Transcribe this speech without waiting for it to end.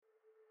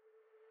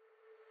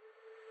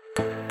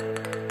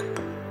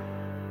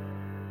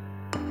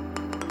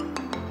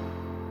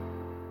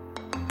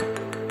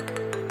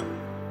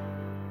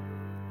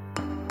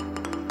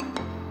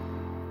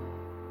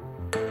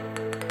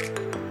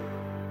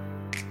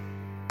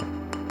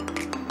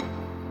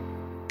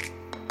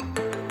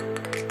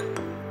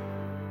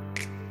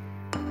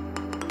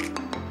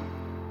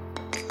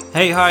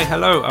Hey, hi,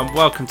 hello, and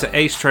welcome to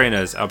Ace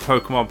Trainers, a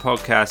Pokemon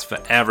podcast for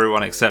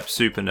everyone except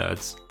super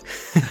nerds.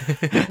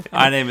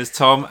 My name is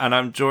Tom, and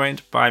I'm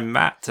joined by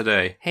Matt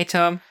today. Hey,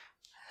 Tom.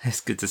 It's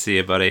good to see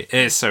you, buddy.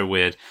 It's so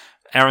weird.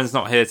 Aaron's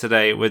not here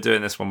today. We're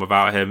doing this one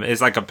without him.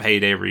 It's like a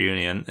payday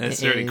reunion.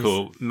 It's really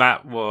cool.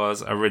 Matt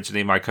was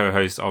originally my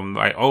co-host on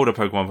my older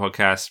Pokemon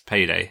podcast,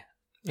 Payday.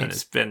 And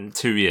it's been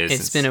 2 years.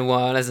 It's been a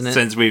while, hasn't it?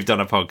 Since we've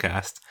done a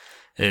podcast.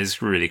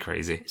 It's really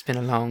crazy. It's been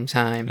a long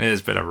time. It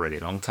has been a really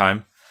long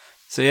time.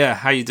 So yeah,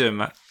 how you doing,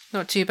 Matt?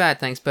 Not too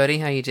bad, thanks, buddy.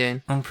 How you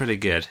doing? I'm pretty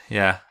good,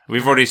 yeah.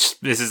 We've already,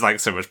 this is like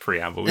so much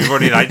preamble. We've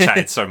already like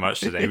chatted so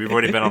much today. We've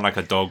already been on like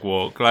a dog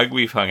walk. Like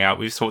we've hung out.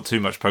 We've talked too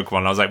much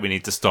Pokemon. I was like, we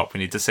need to stop.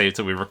 We need to save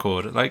till we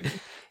record. Like,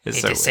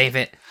 it's Need to save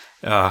it.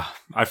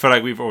 I feel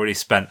like we've already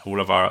spent all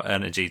of our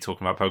energy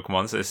talking about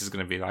Pokemon. So this is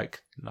going to be like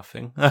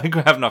nothing. Like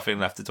we have nothing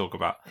left to talk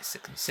about. It's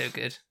so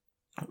good.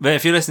 But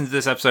if you listen to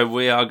this episode,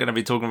 we are going to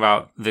be talking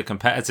about the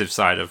competitive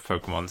side of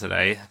Pokemon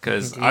today,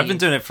 because I've been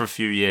doing it for a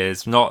few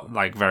years, not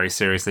like very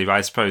seriously, but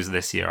I suppose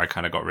this year I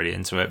kind of got really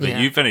into it. But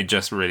you've only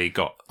just really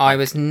got... I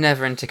was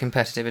never into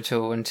competitive at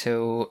all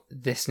until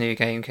this new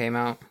game came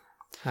out.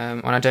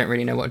 And I don't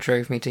really know what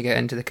drove me to get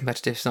into the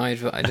competitive side,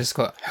 but I just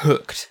got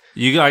hooked.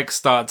 You like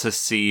start to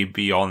see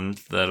beyond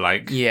the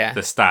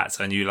the stats,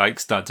 and you like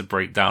start to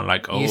break down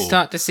like, oh... You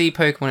start to see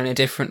Pokemon in a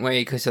different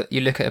way, because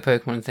you look at a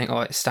Pokemon and think, oh,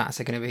 its stats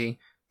are going to be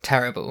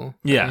terrible.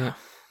 Yeah.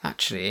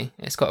 Actually,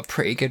 it's got a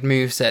pretty good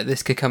moveset.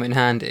 This could come in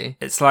handy.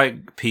 It's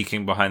like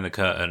peeking behind the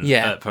curtain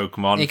at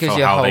Pokemon it gives for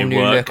you a how whole they new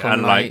work. look on,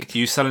 And like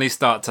you suddenly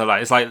start to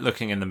like, it's like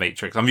looking in the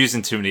Matrix. I'm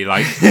using too many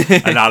like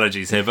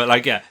analogies here, but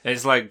like,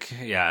 it's like,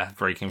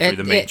 breaking through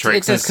the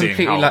Matrix. It does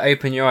completely like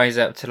open your eyes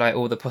up to like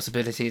all the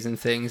possibilities and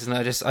things. And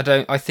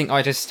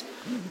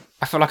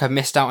I feel like I've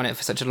missed out on it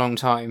for such a long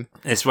time.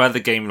 It's where the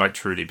game like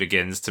truly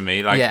begins to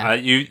me. Like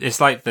it's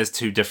like there's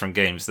two different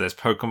games. There's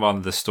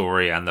Pokemon, the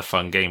story, and the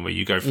fun game where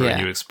you go through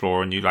and you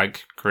explore and you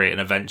like create an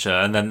adventure.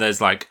 And then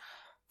there's like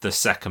the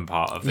second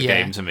part of the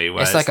game to me,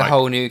 where it's like a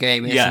whole new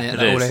game, isn't it?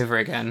 Like, all over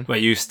again. Where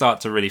you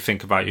start to really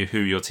think about who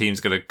your team's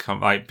going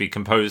to be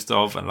composed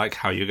of, and like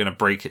how you're going to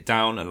break it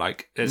down, and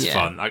like it's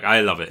fun. Like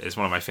I love it. It's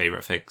one of my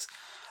favorite things.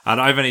 And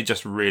I've only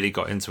just really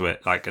got into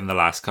it like in the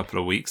last couple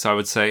of weeks, I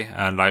would say.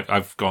 And like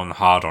I've gone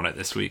hard on it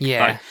this week.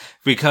 Yeah. Like,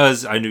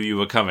 because I knew you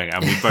were coming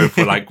and we both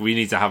were like, we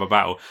need to have a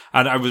battle.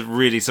 And I was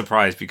really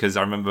surprised because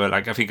I remember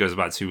like, I think it was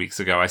about 2 weeks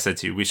ago, I said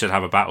to you, we should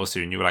have a battle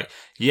soon. You were like,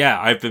 yeah,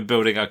 I've been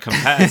building a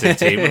competitive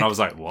team. And I was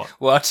like, what?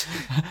 What?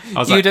 I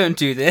was you don't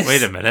do this.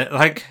 Wait a minute.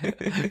 Like,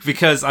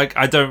 because like,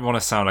 I don't want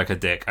to sound like a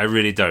dick. I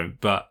really don't.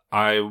 But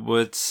I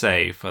would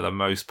say for the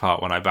most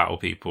part, when I battle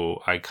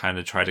people, I kind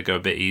of try to go a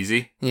bit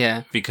easy.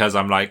 Yeah. Because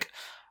I'm like,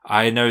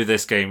 I know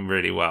this game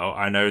really well.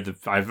 I know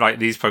I've like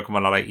these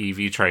Pokemon are like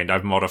EV trained.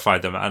 I've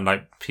modified them, and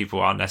like people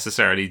aren't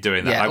necessarily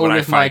doing that. Yeah, like when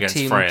I fight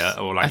against Freya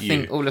or like I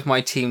think all of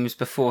my teams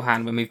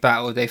beforehand when we've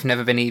battled, they've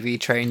never been EV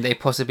trained. They've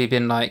possibly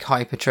been like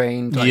hyper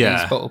trained, like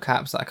these bottle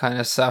caps, that kind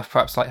of stuff.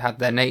 Perhaps like had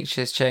their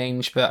natures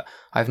changed, but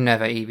I've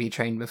never EV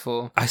trained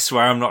before. I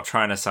swear I'm not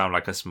trying to sound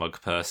like a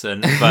smug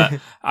person, but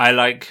I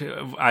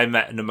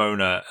met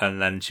Nimona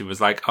and then she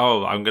was like,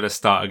 oh, I'm going to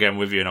start again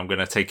with you and I'm going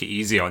to take it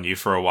easy on you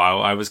for a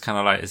while. I was kind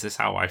of like, is this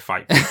how I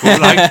fight people?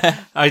 Like,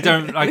 I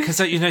don't like,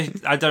 cause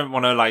I don't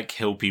want to like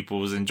kill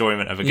people's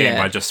enjoyment of a game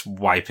by just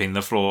wiping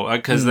the floor.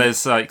 Cause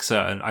there's like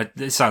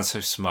it sounds so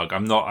smug.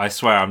 I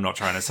swear I'm not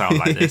trying to sound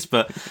like this,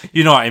 but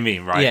you know what I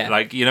mean, right? Yeah.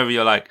 Like,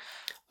 you're like,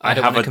 I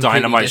have a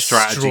dynamite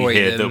strategy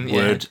here that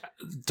would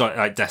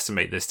like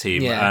decimate this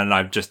team, and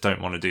I just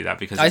don't want to do that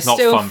because it's not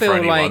fun for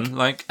anyone.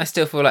 Like, I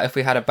still feel like if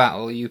we had a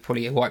battle, you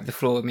probably wipe the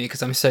floor with me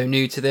because I'm so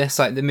new to this,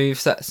 like the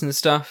movesets and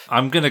stuff.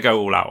 I'm gonna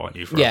go all out on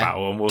you for a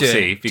battle, and we'll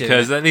see.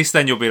 Because at least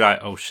then you'll be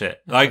like, oh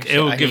shit! Like it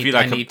will give you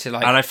like,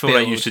 and I feel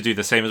like you should do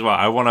the same as well.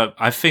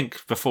 I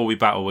think before we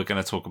battle, we're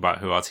gonna talk about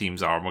who our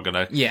teams are, and we're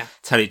gonna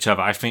tell each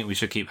other. I think we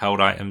should keep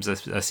held items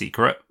a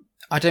secret.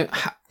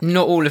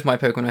 Not all of my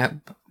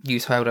Pokemon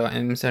use held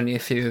items, only a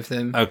few of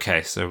them.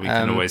 Okay, so we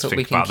can always think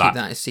about that. We can keep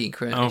that a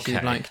secret if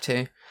you'd like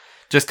to.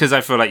 Just because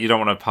I feel like you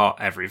don't want to part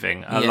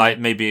everything. Like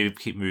maybe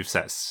keep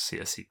movesets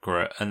a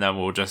secret, and then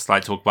we'll just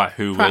like talk about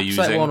who we're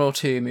using. Like one or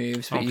two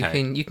moves, but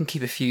you can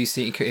keep a few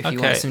secret if you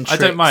want some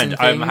tricks. I don't mind.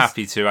 I'm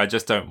happy to. I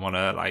just don't want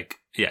to like.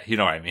 Yeah, you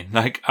know what I mean.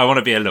 Like, I want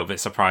to be a little bit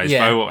surprised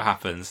by what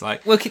happens.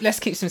 Like, well, let's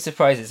keep some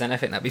surprises, and I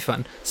think that'd be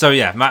fun. So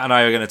yeah, Matt and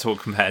I are going to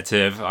talk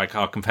competitive, like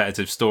our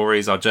competitive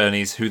stories, our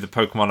journeys, who the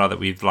Pokemon are that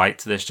we've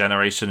liked this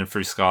generation and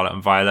through Scarlet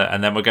and Violet,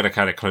 and then we're going to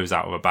kind of close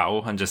out with a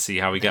battle and just see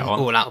how we get on.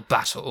 All-out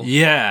battle.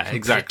 Yeah,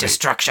 exactly.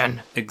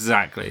 Destruction.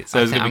 Exactly. So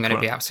I'm going to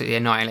be absolutely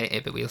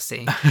annihilated, but we'll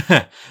see.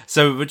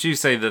 So would you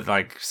say that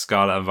like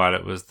Scarlet and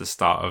Violet was the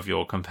start of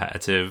your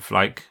competitive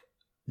like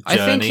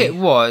journey? I think it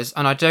was,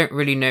 and I don't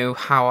really know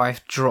how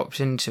I've dropped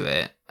into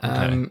it.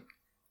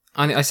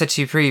 I said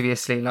to you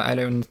previously, like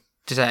earlier on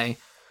today,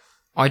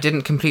 I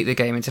didn't complete the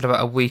game until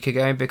about a week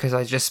ago because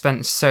I just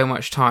spent so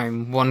much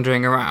time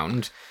wandering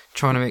around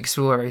trying to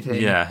explore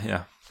everything.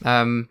 Yeah.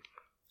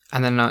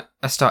 And then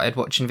I started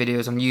watching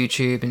videos on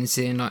YouTube and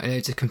seeing like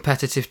loads of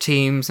competitive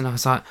teams, and I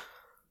was like,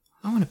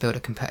 I want to build a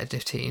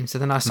competitive team. So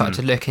then I started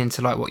to look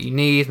into like what you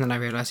need, and then I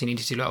realised you need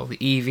to do like all the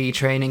EV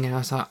training, and I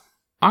was like,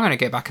 I'm going to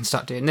go back and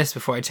start doing this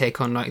before I take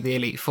on like the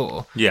Elite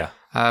Four. Yeah.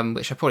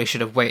 Which I probably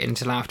should have waited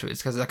until afterwards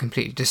because I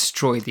completely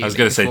destroyed the Elite Four. I was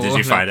going to say, did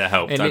you find it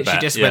helped? It literally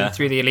just went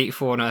through the Elite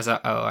Four, and I was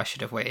like, oh, I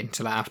should have waited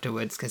until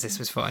afterwards because this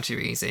was far too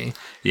easy.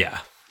 Yeah.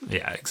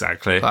 Yeah,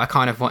 exactly. But I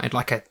kind of wanted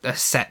like a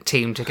set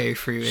team to go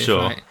through with.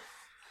 Sure. Like...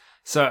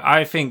 So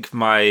I think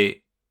my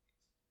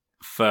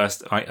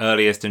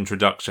earliest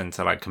introduction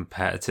to like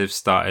competitive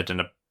started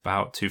in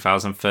about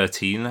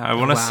 2013, I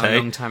want to say. A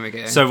long time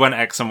ago. So when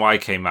X and Y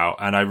came out,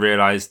 and I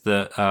realised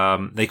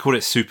that they called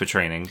it super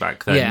training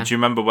back then. Yeah. Do you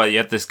remember where you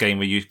had this game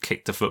where you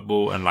kicked a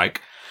football, and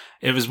like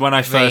it was when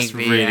I first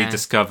really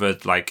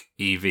discovered like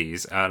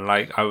EVs, and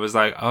like I was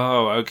like,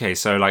 oh, okay,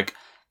 so like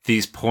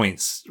these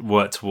points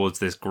work towards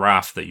this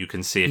graph that you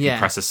can see if you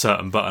press a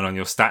certain button on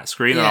your stat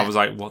screen, and I was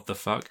like, what the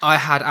fuck? I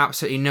had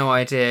absolutely no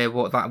idea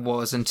what that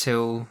was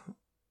until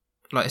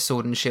like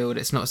Sword and Shield.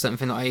 It's not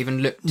something that I even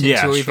looked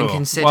into or even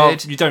considered. Well,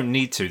 you don't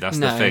need to. That's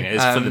the thing.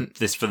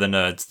 It's for the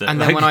nerds. That,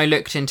 and then when I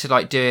looked into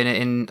like doing it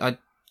in,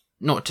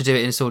 not to do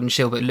it in Sword and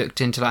Shield, but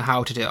looked into like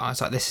how to do it, I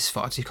was like, this is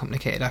far too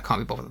complicated. I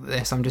can't be bothered with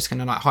this. I'm just going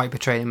to like hyper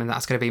train him, and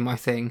that's going to be my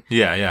thing.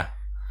 Yeah, yeah.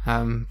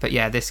 But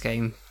yeah, this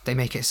game, they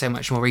make it so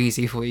much more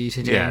easy for you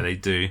to do. Yeah, they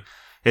do.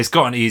 It's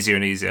gotten easier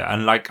and easier.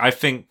 And like, I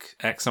think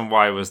X and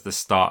Y was the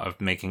start of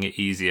making it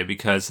easier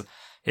because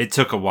it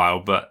took a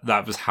while, but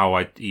that was how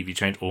I EV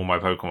trained all my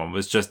Pokemon,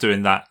 was just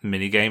doing that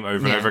mini game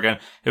over and over again.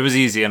 It was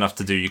easy enough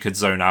to do. You could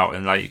zone out,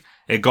 and like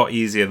it got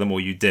easier the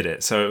more you did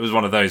it. So it was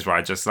one of those where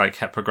I just like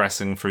kept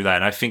progressing through that.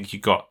 And I think you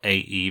got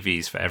 8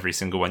 EVs for every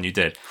single one you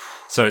did.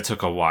 So it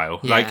took a while.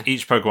 Yeah. Like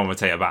each Pokemon would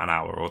take about an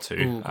hour or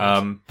two.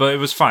 But it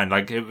was fine.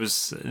 Like it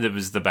was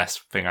the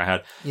best thing I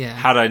had. Yeah.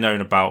 Had I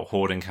known about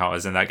horde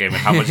encounters in that game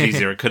and how much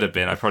easier it could have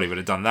been, I probably would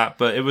have done that.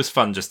 But it was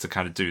fun just to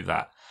kind of do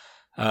that.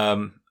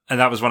 And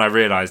that was when I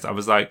realised, I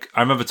was like,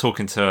 I remember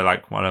talking to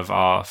like one of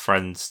our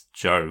friends,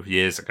 Joe,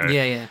 years ago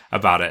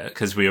about it,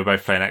 because we were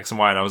both playing X and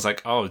Y, and I was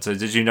like, oh, so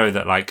did you know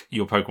that like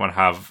your Pokemon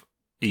have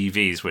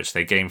EVs, which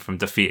they gain from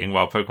defeating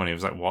wild Pokemon? He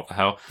was like, what the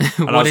hell?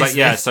 And I was like,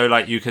 yeah, so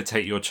like you could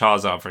take your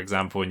Charizard, for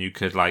example, and you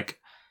could like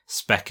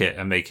spec it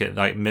and make it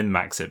like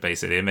min-max it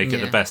basically and make it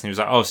the best. And he was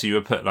like, oh, so you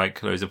would put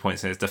like loads of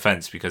points in its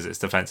defense because its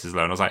defense is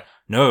low. And I was like,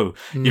 no,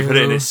 you put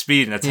it in its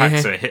speed and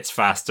attack so it hits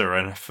faster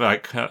and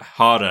like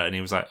harder. And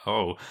he was like,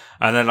 oh.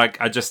 And then like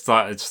I just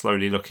started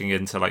slowly looking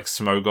into like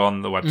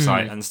Smogon, the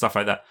website, and stuff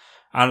like that.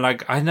 And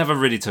like I never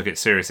really took it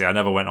seriously. I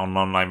never went on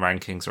online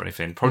rankings or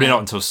anything. Probably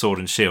not until Sword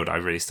and Shield I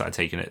really started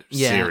taking it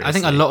seriously. I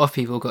think a lot of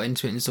people got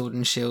into it in Sword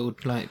and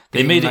Shield. Like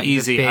they made it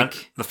easy, and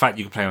the fact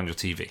you could play on your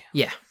TV.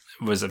 Yeah.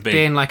 Was a big...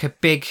 Being like a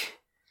big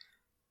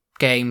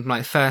game,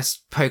 like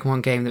first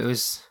Pokemon game that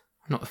was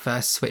not the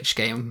first Switch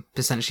game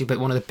essentially, but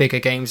one of the bigger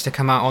games to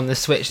come out on the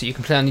Switch that you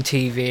can play on your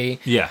TV.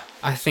 Yeah.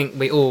 I think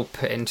we all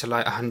put into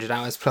like 100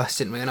 hours plus,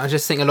 didn't we? And I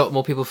just think a lot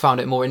more people found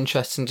it more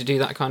interesting to do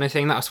that kind of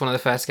thing. That was one of the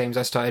first games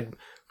I started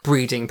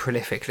breeding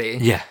prolifically.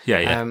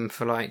 Yeah.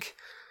 For like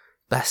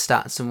best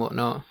stats and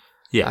whatnot.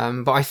 Yeah.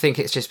 But I think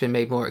it's just been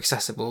made more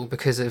accessible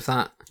because of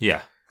that.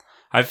 Yeah.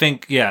 I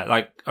think,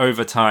 like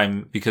over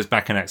time, because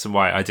back in X and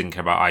Y, I didn't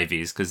care about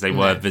IVs because they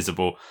were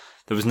visible.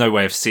 There was no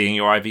way of seeing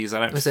your IVs,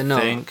 I don't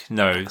think.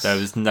 No, there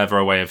was never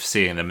a way of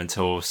seeing them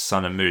until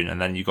Sun and Moon. And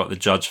then you got the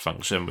judge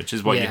function, which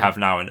is what you have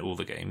now in all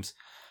the games.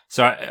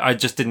 So I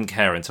just didn't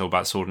care until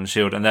about Sword and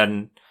Shield. And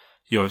then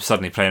you're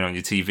suddenly playing on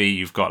your TV.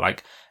 You've got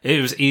like,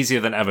 it was easier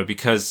than ever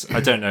because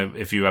I don't know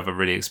if you ever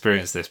really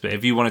experienced this, but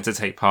if you wanted to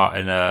take part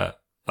in an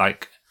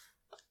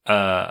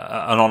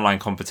online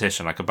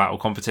competition, like a battle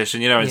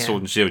competition, in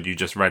Sword and Shield, you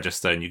just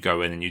register and you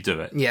go in and you do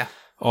it. Yeah.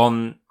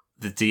 On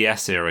the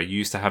DS era, you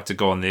used to have to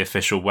go on the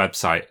official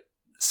website,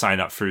 sign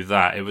up through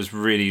that. It was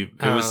really,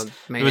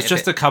 it was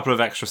just a couple of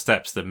extra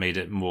steps that made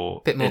it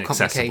more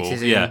inaccessible.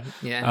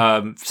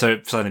 So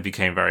it suddenly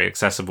became very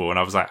accessible, and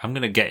I was like, I'm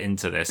going to get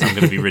into this. I'm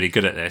going to be really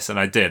good at this, and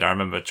I did. I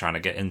remember trying to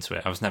get into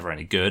it. I was never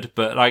any good,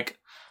 but like,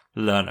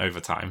 learn over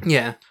time.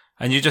 Yeah.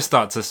 And you just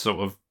start to sort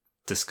of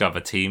discover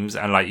teams,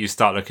 and like you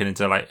start looking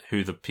into like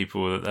who the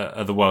people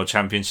at the world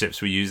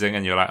championships were using,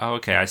 and you're like, oh,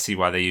 okay, I see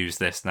why they use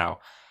this now.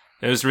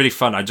 It was really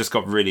fun. I just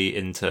got really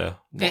into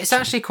watching. It's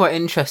actually quite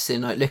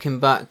interesting, like looking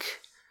back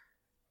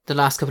the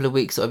last couple of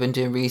weeks that I've been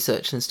doing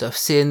research and stuff,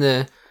 seeing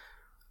the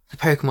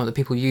Pokemon that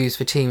people use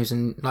for teams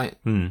and like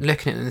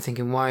looking at them and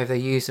thinking, why have they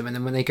used them? And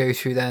then when they go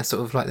through their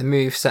sort of like the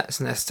move sets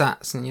and their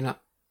stats, and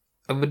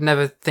I would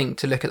never think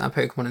to look at that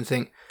Pokemon and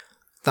think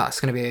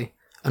that's going to be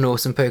an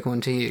awesome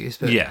Pokemon to use.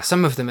 But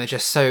some of them are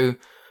just so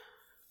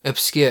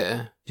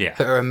obscure,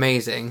 but are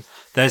amazing.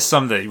 There's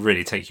some that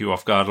really take you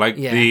off guard. Like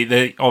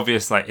the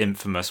obvious, like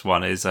infamous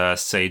one is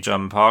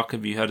Sejum Park.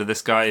 Have you heard of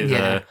this guy?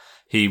 Yeah.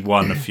 He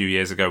won a few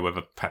years ago with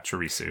a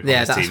Pachirisu.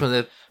 Yeah, that's one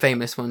of the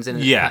famous ones in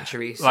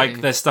Pachirisu. Like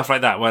there's stuff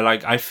like that where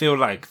like I feel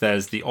like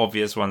there's the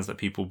obvious ones that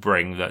people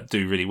bring that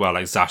do really well.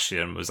 Like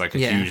Zacian was like a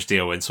huge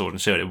deal in Sword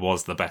and Shield. It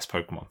was the best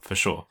Pokemon for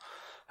sure.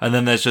 And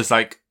then there's just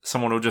like,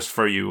 someone will just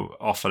throw you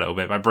off a little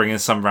bit by bringing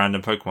some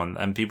random Pokemon,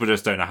 and people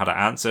just don't know how to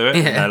answer it.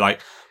 Yeah. And they're like,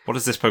 what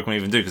does this Pokemon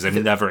even do? Because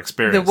they've never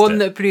experienced The one it.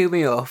 that blew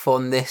me off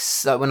on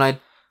this, like when I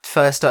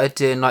first started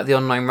doing like the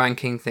online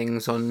ranking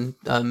things on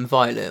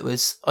Violet,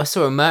 was I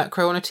saw a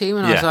Murkrow on a team,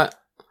 and I was like,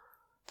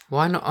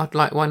 why not a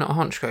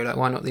Honchkrow? Like,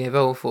 why not the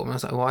evolved form? And I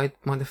was like,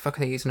 why the fuck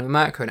are they using a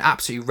Murkrow? And it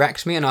absolutely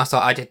wrecked me, and I was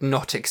like, I did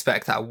not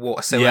expect that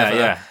whatsoever.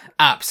 Yeah.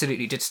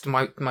 Absolutely, just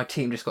my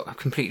team just got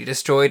completely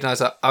destroyed, and I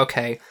was like,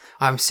 okay,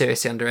 I'm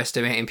seriously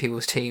underestimating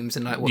people's teams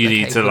and like what you they're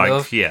need to capable like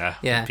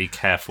of. be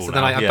careful. So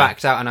now. then I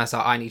backed out, and I was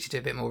like, I need to do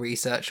a bit more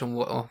research on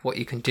what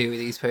you can do with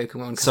these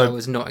Pokemon, because I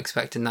was not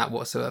expecting that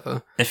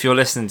whatsoever. If you're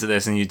listening to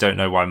this and you don't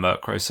know why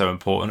Murkrow is so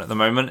important at the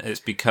moment, it's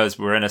because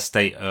we're in a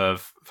state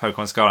of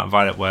Pokemon Scarlet and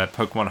Violet where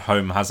Pokemon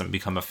Home hasn't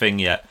become a thing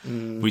yet.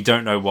 We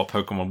don't know what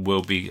Pokemon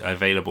will be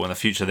available in the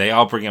future. They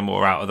are bringing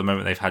more out at the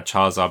moment. They've had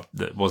Charizard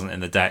that wasn't in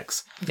the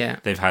decks. Yeah.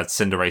 They've had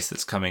Cinderace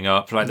that's coming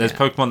up. Like, there's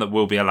Pokemon that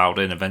will be allowed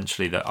in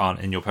eventually that aren't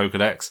in your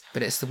Pokedex.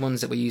 But it's the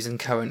ones that we're using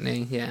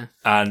currently, yeah.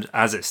 And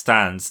as it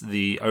stands,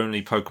 the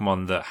only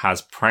Pokemon that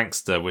has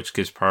Prankster, which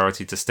gives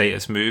priority to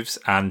status moves,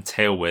 and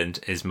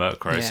Tailwind is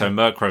Murkrow. Yeah. So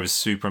Murkrow is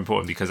super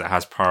important because it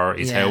has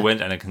priority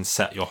Tailwind, and it can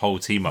set your whole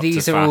team up.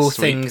 These to are fast all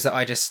sweep. things that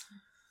I just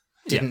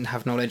didn't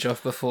have knowledge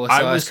of before, so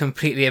I was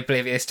completely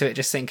oblivious to it,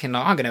 just thinking,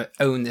 like, I'm going to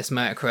own this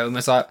Murkrow, and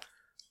was like,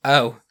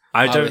 oh,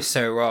 I was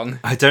so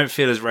wrong. I don't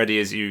feel as ready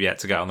as you yet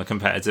to get on the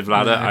competitive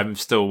ladder. No. I'm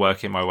still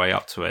working my way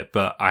up to it,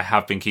 but I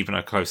have been keeping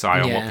a close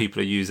eye on what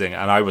people are using,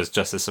 and I was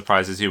just as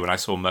surprised as you when I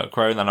saw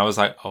Murkrow, and then I was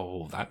like,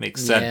 oh, that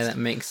makes sense. Yeah, that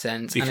makes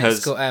sense. Because, and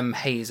it's got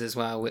Haze as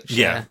well, which...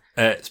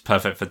 it's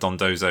perfect for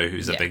Dondozo,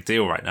 who's a big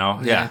deal right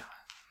now. Yeah.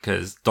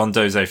 Because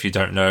Dondozo, if you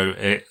don't know,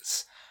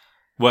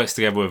 works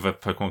together with a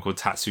Pokemon called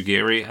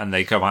Tatsugiri, and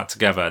they come out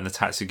together, and the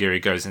Tatsugiri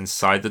goes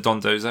inside the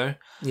Dondozo.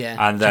 Yeah.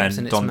 And then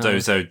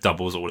Dondozo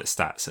doubles all its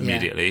stats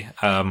immediately.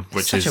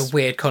 Which is such a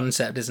weird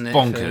concept, isn't it?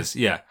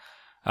 Bonkers,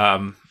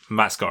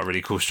 Matt's got a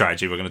really cool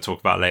strategy we're going to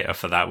talk about later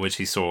for that, which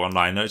he saw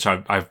online, which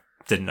I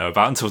didn't know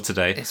about until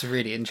today. It's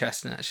really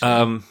interesting,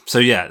 actually.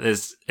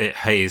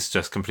 Haze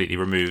just completely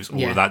removes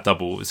all of that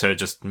double, so it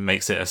just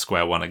makes it a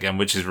square one again,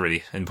 which is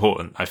really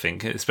important, I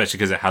think, especially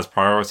because it has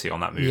priority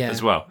on that move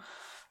as well.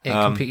 It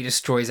completely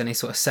destroys any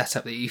sort of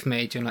setup that you've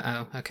made. You're like,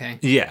 oh, okay.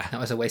 Yeah. That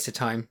was a waste of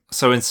time.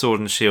 So in Sword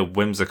and Shield,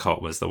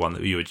 Whimsicott was the one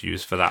that you would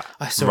use for that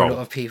I saw role. a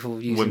lot of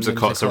people using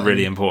Whimsicott's a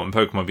really important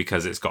Pokemon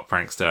because it's got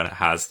Prankster and it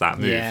has that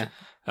move. Yeah.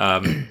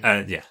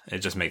 It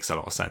just makes a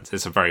lot of sense.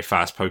 It's a very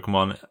fast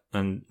Pokemon,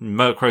 and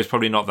Murkrow's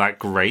probably not that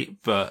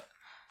great, but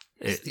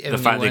the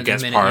fact that it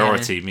gets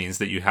priority means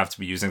that you have to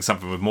be using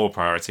something with more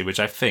priority, which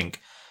I think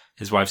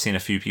is why I've seen a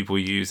few people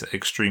use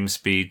Extreme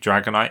Speed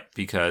Dragonite,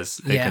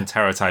 because it can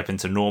Terra type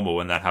into normal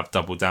and then have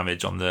double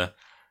damage on the...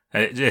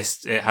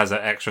 It has an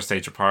extra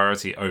stage of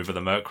priority over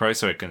the Murkrow,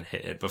 so it can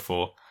hit it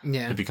before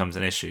it becomes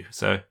an issue.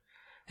 So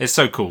it's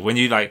so cool. When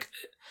you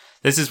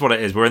this is what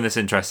it is. We're in this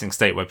interesting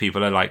state where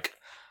people are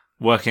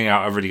working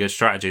out a really good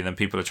strategy, and then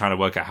people are trying to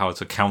work out how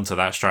to counter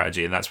that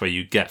strategy, and that's where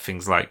you get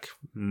things like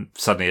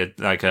suddenly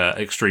a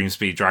Extreme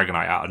Speed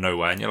Dragonite out of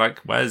nowhere, and you're like,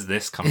 where's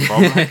this come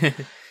from?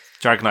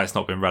 Dragonite's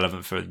not been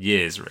relevant for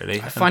years,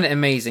 really. I find it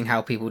amazing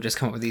how people just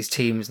come up with these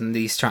teams and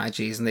these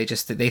strategies, and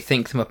they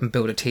think them up and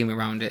build a team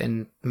around it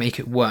and make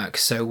it work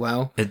so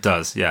well. It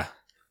does, yeah.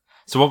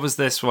 So what was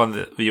this one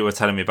that you were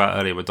telling me about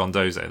earlier with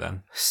Dondozo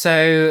then?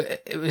 So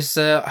it was,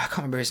 I can't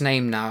remember his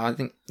name now. I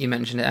think you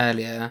mentioned it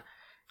earlier.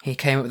 He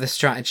came up with a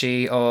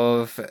strategy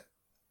of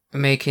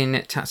making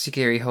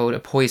Tatsugiri hold a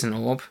poison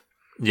orb.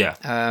 Yeah.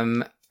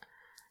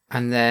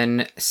 And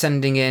then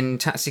sending in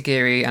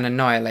Tatsugiri and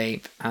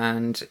Annihilate,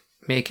 and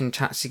making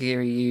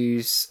Tatsugiri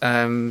use... I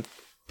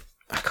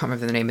can't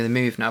remember the name of the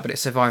move now, but it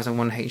survives on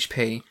 1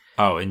 HP.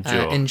 Oh,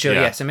 Endure. Endure,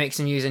 yeah. So it makes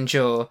him use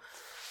Endure.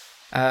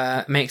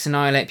 Makes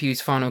Annihilate use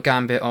Final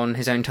Gambit on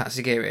his own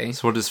Tatsugiri.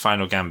 So what does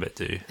Final Gambit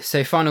do?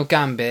 So Final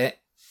Gambit...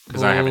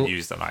 Because I haven't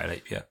used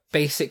Annihilate yet.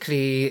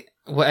 Basically,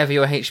 whatever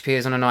your HP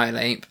is on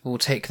Annihilate will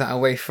take that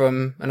away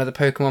from another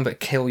Pokemon, but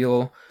kill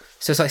your...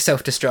 So it's like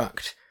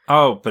self-destruct.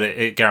 Oh, but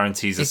it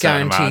guarantees a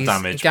certain amount of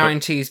damage. It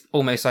guarantees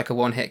almost like a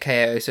one-hit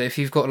KO. So if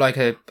you've got like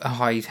a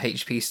high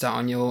HP stat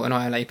on your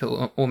Annihilate, it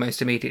will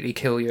almost immediately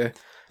kill your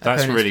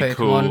That's opponent's really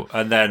Pokemon. cool.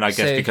 And then I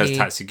guess because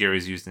Tatsugiri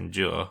is used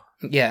Endure.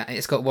 Yeah,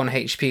 it's got 1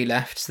 HP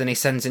left. So then he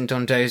sends in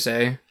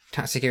Dondozo.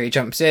 Tatsugiri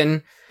jumps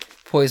in.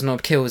 Poison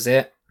Orb kills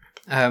it.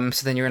 So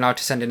then you're allowed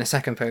to send in a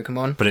second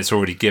Pokemon. But it's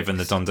already given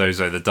the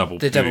Dondozo the double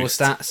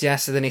stats, yeah.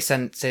 So then he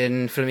sent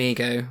in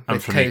Flamigo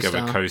with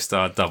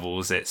Co-Star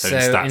doubles its own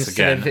stats instead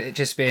again. Instead of it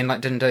just being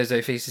like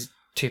Dondozo faces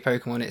 2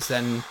 Pokemon, it's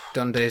then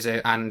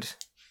Dondozo and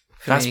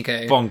Flamigo.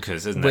 That's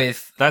bonkers, isn't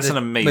it? That's an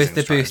amazing with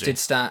the strategy. boosted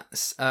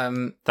stats,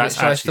 That's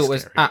which I thought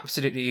was scary.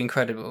 absolutely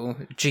incredible.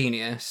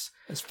 Genius.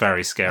 It's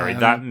very scary.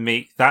 That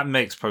makes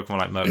Pokemon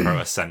like Murkrow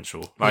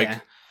essential.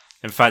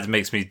 In fact, it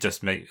makes me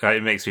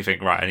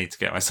think, right, I need to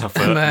get myself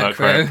a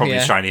Murkrow, probably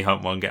shiny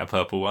hunt one, get a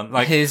purple one.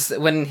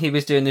 When he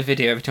was doing the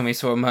video, every time he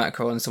saw a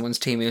Murkrow on someone's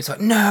team, he was like,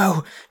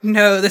 no,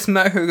 this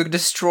Murkrow could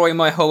destroy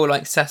my whole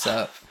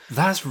setup.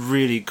 That's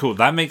really cool.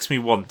 That makes me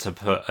want to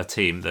put a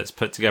team that's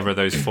put together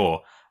those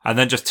 4, and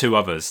then just 2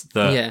 others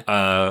that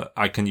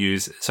I can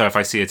use. So if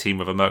I see a team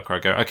with a Merca, I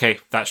go, okay,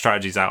 that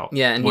strategy's out.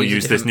 Yeah, and we'll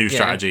use this new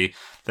strategy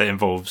that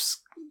involves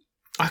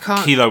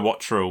Kilowatt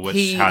Trill,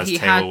 which has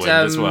Tailwind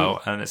as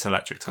well, and it's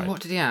electric type.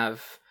 What did he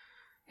have?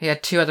 He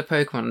had 2 other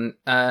Pokemon,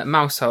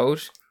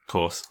 Mousehold. Of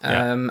course.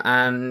 And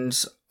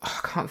I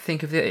can't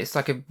think of it. It's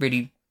like a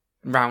really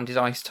rounded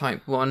ice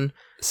type one.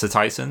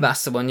 Titan.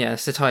 That's the one, yeah.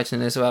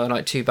 Titan as well,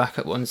 like 2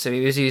 backup ones. So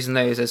he was using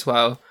those as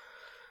well.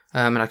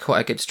 And I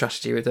quite a good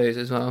strategy with those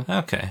as well.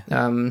 Okay.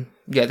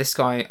 This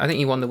guy, I think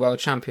he won the world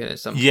champion at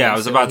some point. Yeah, I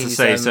was about to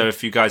say, so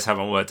if you guys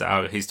haven't worked it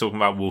out, he's talking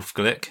about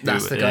Wolfglick, who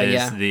that's the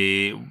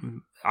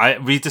guy,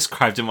 we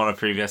described him on a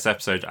previous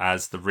episode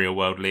as the real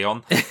world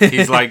Leon.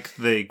 He's like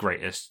the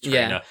greatest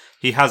trainer.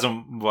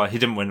 Yeah. He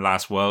didn't win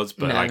last Worlds,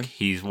 but like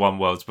he's won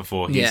Worlds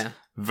before. He's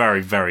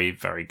very, very,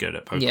 very good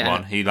at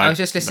Pokemon. Yeah. I was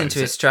just listening to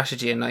his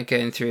strategy and like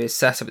going through his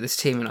setup with this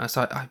team, and I was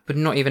like, I would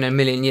not even in a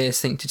million years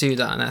think to do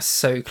that, and that's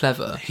so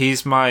clever.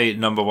 He's my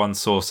number 1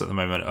 source at the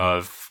moment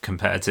of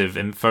competitive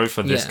info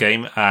for this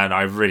game, and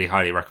I really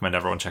highly recommend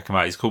everyone check him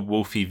out. He's called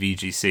Wolfie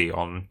VGC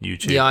on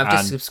YouTube. Yeah, I've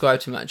just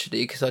subscribed to him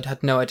actually because I'd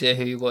had no idea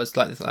who he was.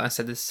 Like I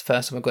said, this is the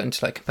first time I got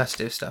into like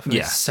competitive stuff. And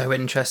it's so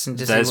interesting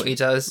to see what he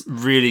does.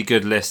 Really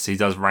good lists. He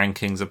does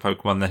rankings of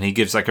Pokemon, then he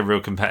gives like a real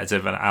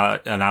competitive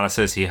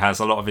analysis. He has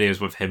a lot of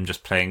videos with him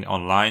just playing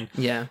online.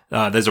 Yeah.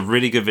 There's a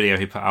really good video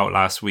he put out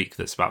last week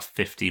that's about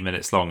 50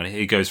 minutes long, and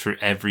he goes through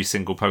every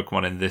single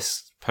Pokemon in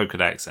this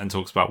Pokedex and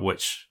talks about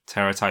which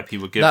Terra type he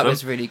would give them. That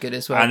was really good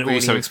as well. And it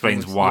also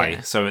explains why.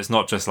 Yeah. So it's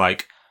not just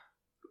like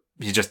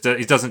he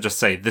doesn't just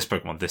say this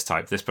Pokemon this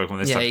type, this Pokemon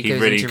this type. He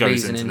really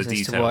goes into the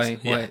details.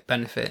 Why it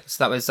benefits.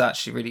 That was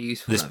actually really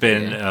useful. It's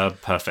been a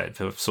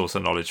perfect source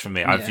of knowledge for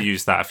me. I've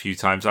used that a few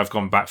times. I've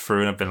gone back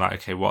through and I've been like,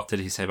 okay, what did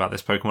he say about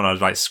this Pokemon? I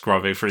was like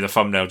scrubbing through the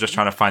thumbnail just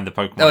trying to find the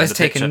Pokemon. I was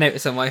taking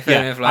notes on my phone.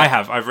 Yeah, I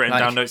have. I've written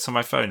down notes on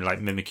my phone like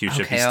Mimikyu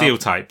should be Steel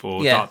type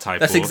or Dark type.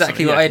 That's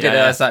exactly what I did.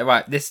 I was like,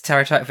 right, this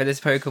Terra type for this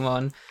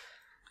Pokemon.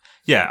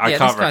 Yeah, I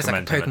can't recommend him. This guy's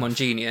like a Pokemon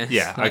genius.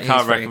 Yeah, I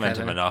can't recommend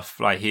him enough.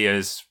 Like, he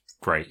is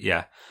great,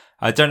 yeah.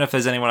 I don't know if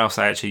there's anyone else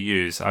I actually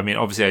use. I mean,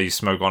 obviously I use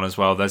Smogon as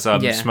well. There's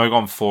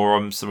Smogon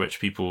forums, which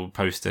people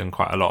post in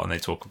quite a lot, and they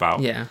talk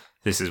about,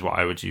 this is what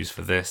I would use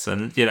for this.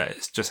 And,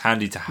 it's just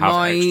handy to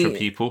have extra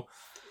people.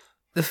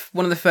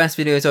 One of the first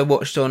videos I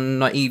watched on,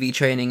 like, EV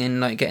training and,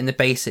 like, getting the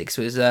basics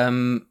was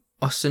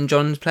Austin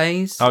John's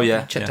Plays. Oh,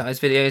 yeah. Checked out his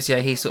videos. Yeah,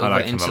 he sort of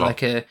went into,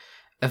 like, a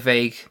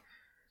vague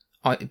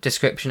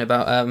description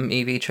about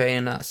EV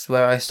training. That's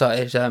where I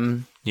started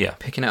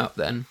picking it up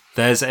then.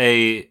 There's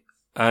a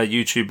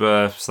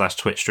YouTuber /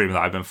 Twitch streamer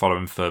that I've been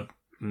following for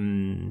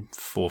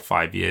 4 or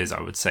 5 years, I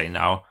would say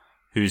now,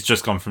 who's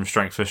just gone from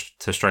strength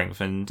to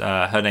strength, and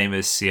her name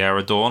is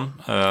Sierra Dawn.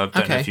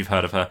 Don't know if you've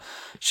heard of her.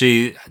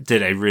 She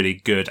did a really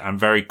good and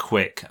very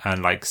quick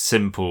and like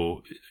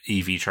simple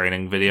EV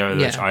training video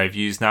which I've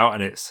used now,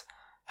 and it's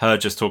her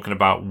just talking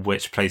about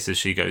which places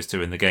she goes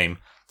to in the game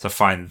to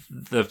find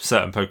the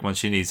certain Pokemon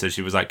she needs. So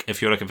she was like,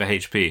 if you're looking for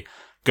HP,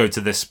 go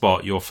to this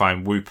spot, you'll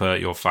find Wooper,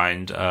 you'll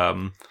find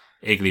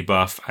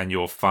Igglybuff, and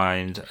you'll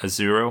find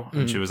Azurill.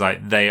 And she was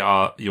like, they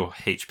are your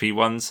HP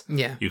ones.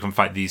 Yeah. You can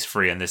fight these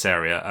 3 in this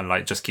area, and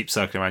like just keep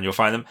circling around, you'll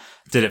find them.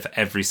 Did it for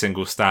every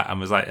single stat and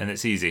was like, and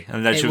it's easy.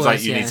 And then she was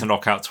like, you need to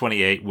knock out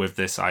 28 with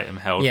this item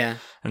held. Yeah.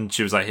 And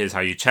she was like, here's how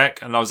you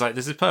check. And I was like,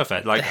 this is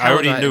perfect. Like, I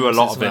already knew a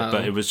lot of it,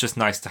 but it was just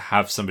nice to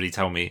have somebody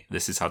tell me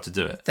this is how to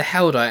do it. The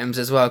held items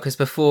as well, because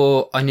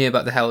before I knew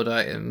about the held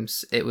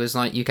items, it was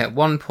like you get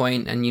 1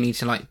 point and you need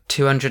to like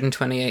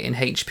 228 in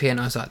HP. And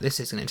I was like,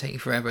 this is going to take you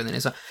forever. And then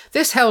it's like,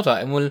 this held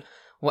item will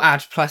add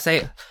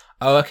 +8.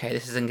 Oh, okay,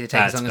 this isn't going to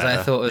take as long as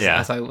I thought it was.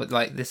 As I would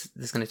like, this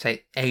is going to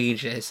take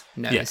ages.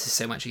 No, this is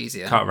so much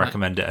easier. Can't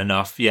recommend it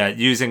enough. Yeah,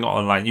 using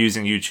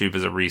YouTube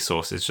as a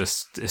resource is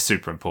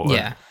super important.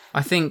 Yeah.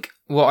 I think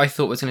what I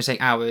thought was going to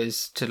take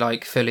hours to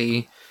like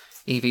fully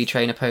EV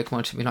train a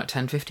Pokemon took me like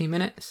 10-15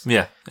 minutes.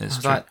 Yeah, I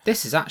was like,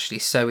 this is actually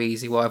so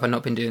easy. Why have I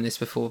not been doing this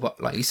before?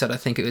 But like you said, I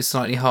think it was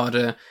slightly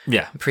harder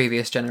in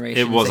previous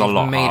generations. It was a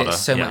lot harder. Made it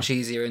so much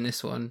easier in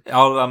this one.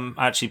 I'll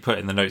actually put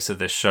in the notes of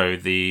this show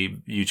the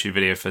YouTube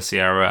video for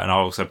Sierra, and I'll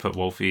also put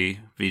Wolfie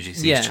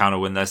VGC's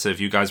channel in there. So if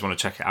you guys want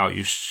to check it out,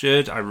 you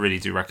should. I really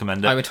do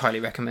recommend it. I would highly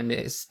recommend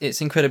it.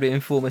 It's incredibly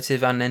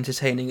informative and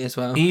entertaining as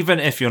well. Even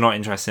if you're not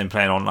interested in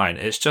playing online,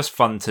 it's just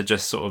fun to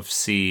just sort of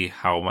see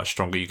how much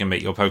stronger you can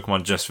make your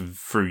Pokemon just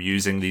through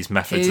using these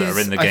methods that are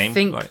in the game. I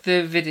think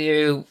the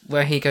video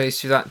where he goes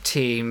through that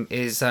team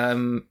is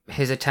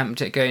his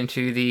attempt at going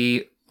through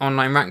the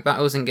online rank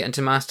battles and getting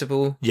to Master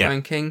Ball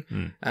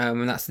ranking.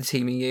 And that's the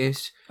team he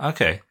used.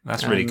 Okay,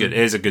 that's really good. It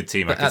is a good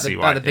team. I can see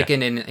why. At the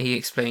beginning, he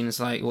explains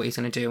like what he's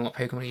going to do and what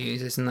Pokemon he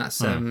uses, and that's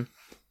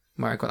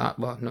where I got that.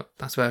 Well,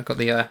 that's where I got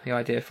the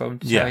idea from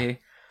to tell you.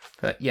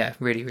 But yeah,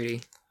 really,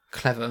 really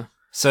clever.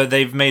 So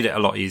they've made it a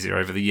lot easier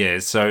over the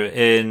years. So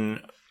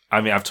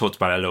I've talked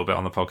about it a little bit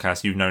on the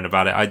podcast. You've known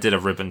about it. I did a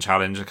ribbon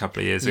challenge a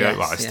couple of years ago.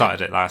 I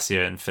started it last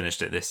year and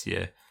finished it this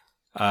year.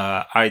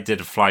 I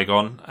did a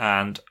Flygon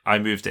and I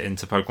moved it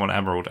into Pokemon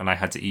Emerald and I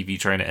had to EV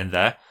train it in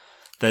there.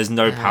 There's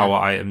no power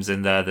items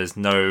in there. There's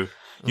no...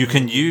 You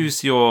can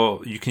use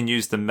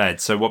the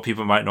med. So what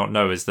people might not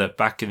know is that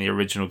back in the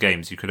original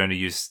games, you could only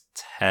use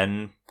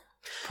 10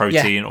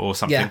 protein or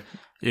something. Yeah.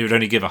 It would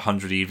only give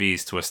 100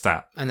 EVs to a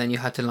stat. And then you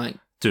had to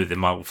do it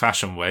the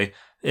old-fashioned way.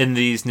 In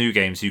these new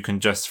games, you can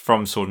just,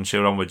 from Sword and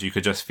Shield onwards, you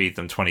could just feed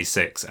them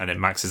 26 and it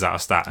maxes out a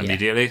stat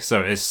immediately.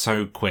 So it's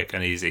so quick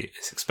and easy.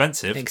 It's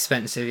expensive.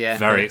 Expensive, yeah.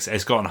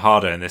 It's gotten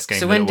harder in this game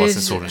than it was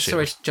in Sword and Shield.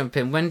 Sorry to jump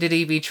in. When did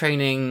EV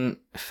training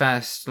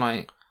first,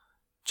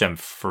 Gen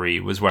 3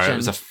 was where it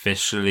was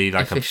officially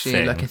a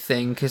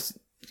thing. Because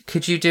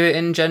could you do it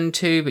in Gen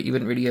 2, but you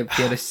wouldn't really be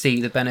able to see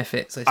the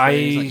benefits, I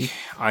suppose?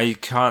 I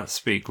can't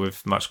speak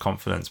with much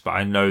confidence, but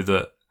I know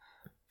that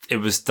it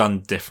was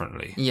done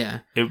differently. Yeah.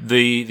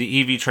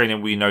 The EV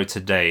training we know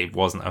today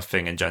wasn't a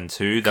thing in Gen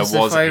 2. There was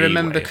if I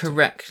remember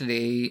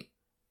correctly,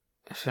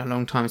 for a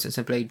long time since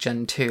I played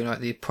Gen 2,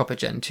 the proper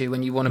Gen 2,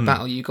 when you won a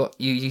battle, you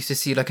used to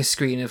see a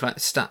screen of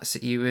stats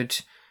that you would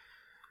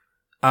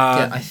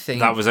get, I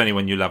think. That was only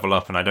when you level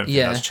up, and I don't think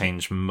that's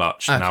changed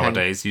much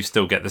nowadays. You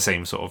still get the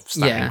same sort of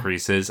stat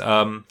increases.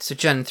 So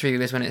Gen 3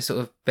 was when it sort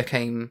of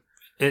became...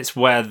 It's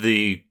where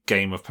the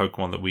game of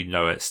Pokemon that we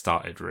know it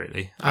started,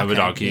 really. I would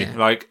argue.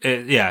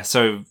 Yeah.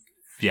 So,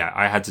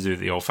 I had to do it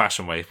the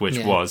old-fashioned way, which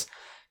was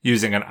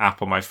using an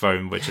app on my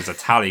phone, which is a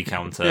tally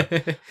counter.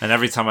 And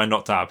every time I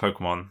knocked out a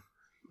Pokemon...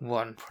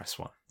 Press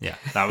 1. Yeah,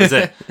 that was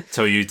it.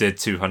 Till you did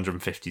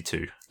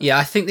 252. Yeah,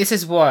 I think this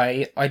is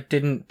why I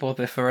didn't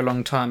bother for a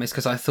long time, is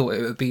because I thought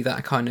it would be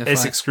that kind of...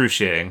 It's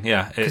excruciating,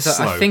 yeah. It's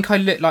slow. I think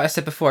like I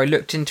said before, I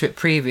looked into it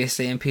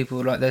previously and people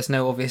were like, there's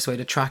no obvious way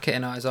to track it.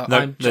 And I was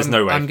like, there's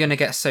no way. I'm going to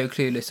get so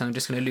clueless and I'm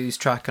just going to lose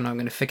track and I'm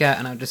going to forget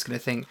and I'm just going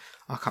to think,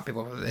 I can't be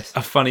bothered with this.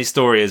 A funny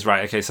story is,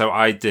 so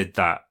I did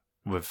that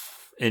with...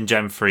 In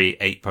Gen 3,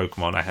 8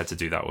 Pokemon I had to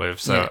do that with.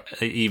 So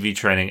EV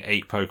training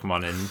 8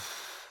 Pokemon in...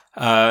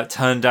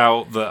 turned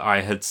out that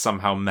I had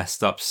somehow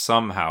messed up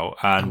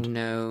and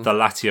the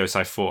Latios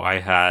I thought I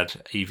had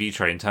EV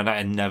train turned out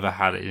I never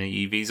had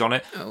any EVs on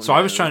it.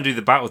 I was trying to do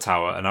the battle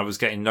tower and I was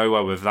getting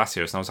nowhere with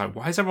Latios and I was like,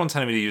 why is everyone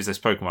telling me to use this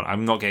Pokemon?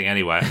 I'm not getting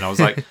anywhere. And I was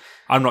like,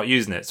 I'm not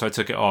using it. So I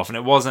took it off and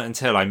it wasn't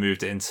until I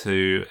moved it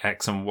into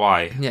X and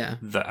Y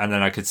and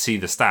then I could see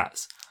the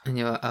stats. And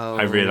you're like,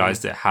 I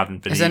realised it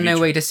hadn't been Is there no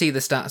way to see the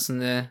stats in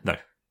the... No.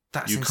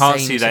 That's you can't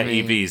see their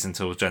me. EVs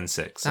until Gen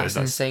 6. That's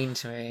insane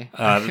to me.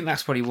 I think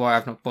that's probably why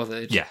I've not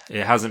bothered. Yeah,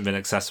 it hasn't been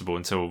accessible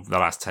until the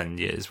last 10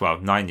 years. Well,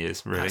 9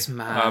 years, really. That's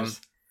mad.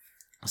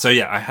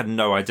 I had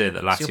no idea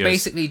that Latios... So you're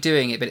basically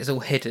doing it, but it's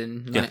all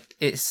hidden.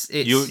 It's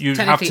you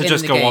have to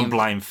just go on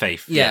blind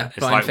faith. Yeah,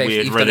 it's like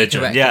weird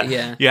religion.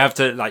 Yeah, you have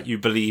to, you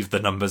believe the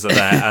numbers are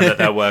there and that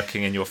they're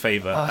working in your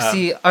favour.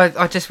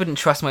 I just wouldn't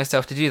trust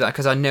myself to do that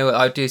because I know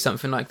I'd do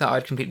something like that.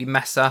 I'd completely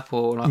mess up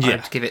or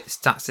I'd give it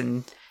stats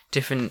and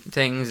different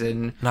things.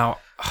 And now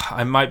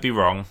I might be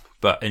wrong,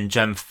 but in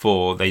Gen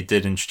 4 they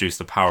did introduce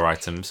the power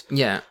items.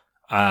 Yeah.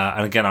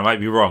 And again, I might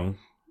be wrong,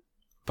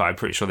 but I'm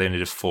pretty sure they only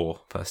did 4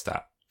 per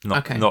stat.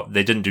 Not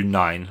they didn't do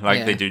 9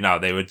 they do now.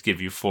 They would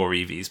give you 4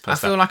 EVs per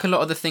stat. I feel like a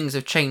lot of the things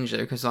have changed though,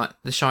 because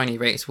the shiny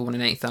rates were 1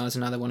 in 8,000,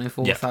 now they're 1 in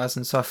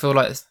 4,000. So I feel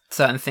like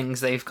certain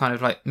things they've kind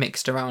of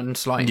mixed around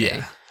slightly.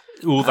 Yeah.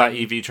 All that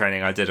EV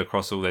training I did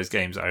across all those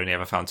games, I only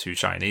ever found 2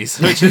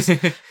 shinies, which is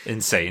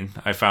insane.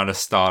 I found a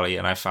Starly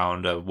and I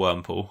found a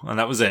Wurmple, and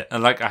that was it.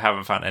 And I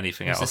haven't found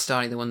anything else. Was the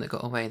Starly the one that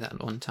got away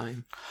that one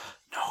time?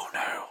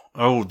 No.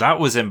 Oh, that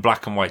was in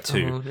Black and White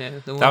too.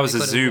 That was a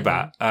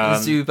Zubat.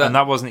 And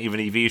that wasn't even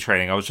EV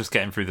training. I was just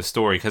getting through the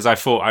story because I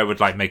thought I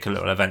would make a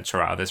little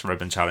adventure out of this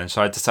ribbon challenge.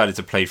 So I decided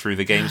to play through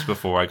the games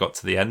before I got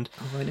to the end.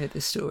 Oh, I know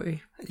this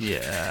story.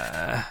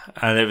 Yeah.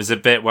 And it was a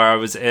bit where I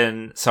was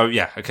in... So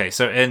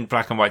in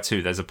Black and White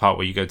 2, there's a part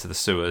where you go to the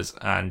sewers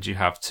and you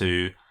have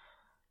to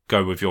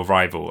go with your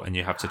rival and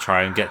you have to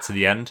try and get to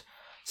the end.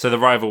 So the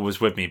rival was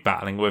with me,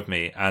 battling with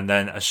me, and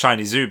then a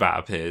shiny Zubat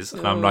appears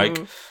and I'm like...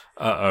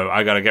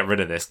 I gotta get rid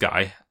of this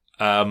guy.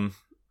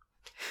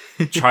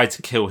 Tried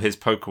to kill his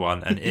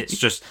Pokemon and it's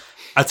just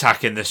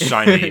attacking this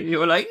shiny. You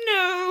were like,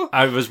 no!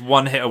 I was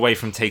 1 hit away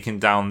from taking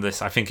down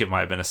this. I think it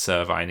might have been a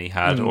Servine he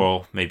had,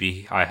 or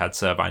maybe I had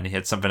Servine, he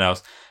had something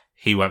else.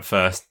 He went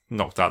first,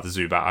 knocked out the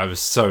Zubat. I was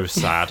so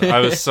sad.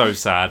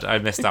 I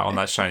missed out on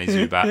that shiny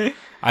Zubat.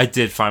 I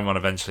did find one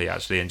eventually,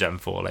 actually, in Gen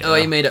 4 later. Oh,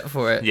 you made up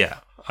for it? Yeah,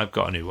 I've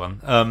got a new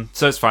one.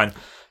 So it's fine.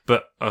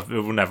 But it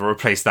will never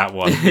replace that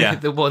one. Yeah,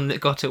 the one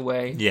that got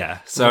away. Yeah,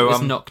 so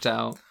was knocked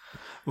out.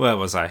 Where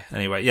was I?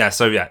 Anyway,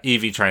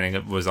 EV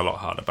training was a lot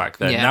harder back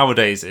then. Yeah.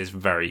 Nowadays, it's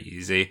very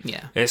easy.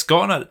 Yeah, it's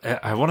gotten.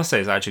 I want to say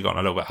it's actually gotten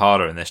a little bit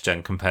harder in this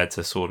gen compared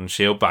to Sword and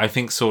Shield. But I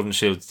think Sword and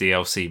Shield's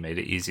DLC made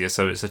it easier.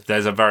 So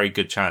there's a very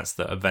good chance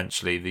that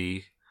eventually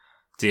the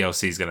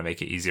DLC is going to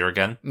make it easier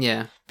again.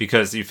 Yeah,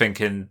 because you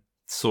think in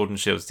Sword and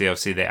Shield's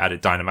DLC, they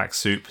added Dynamax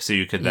Soup, so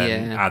you could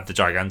then add the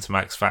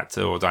Gigantamax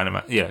factor or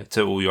Dynamax,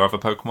 to all your other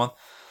Pokemon.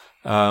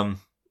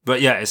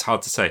 But it's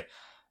hard to say.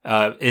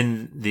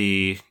 In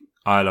the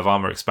Isle of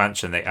Armor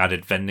expansion, they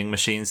added vending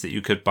machines that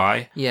you could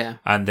buy. Yeah.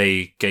 And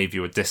they gave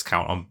you a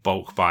discount on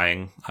bulk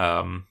buying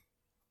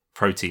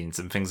proteins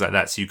and things like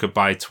that. So you could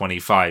buy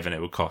 25 and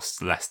it would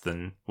cost less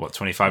than what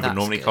 25 would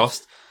normally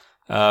cost.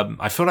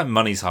 I feel like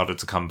money's harder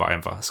to come by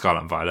in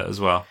Scarlet and Violet as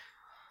well.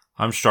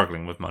 I'm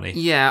struggling with money.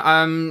 Yeah.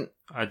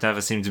 I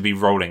never seem to be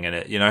rolling in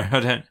it, you know? I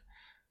don't...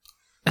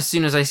 As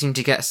soon as I seem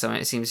to get some,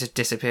 it seems to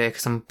disappear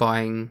because I'm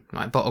buying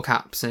like bottle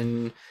caps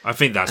and... I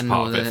think that's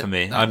part of it for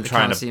me. I'm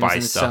trying to buy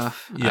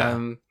stuff.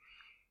 Yeah.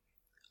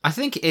 I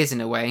think it is in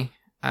a way.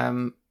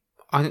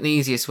 I think the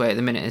easiest way at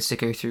the minute is to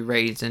go through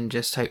raids and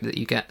just hope that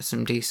you get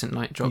some decent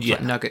like drops,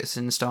 like nuggets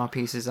and star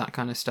pieces, that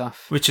kind of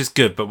stuff. Which is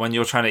good, but when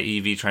you're trying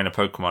to EV train a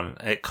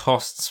Pokemon, it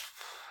costs...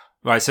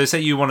 Right, so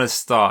say you want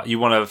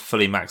to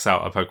fully max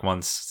out a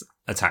Pokemon's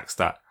attack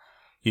stat.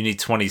 You need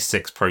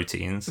 26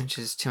 proteins. Which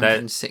is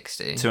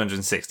 260.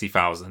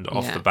 260,000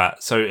 off the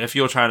bat. So if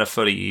you're trying to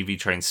fully EV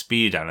train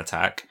speed and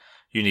attack,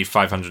 you need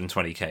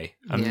 520k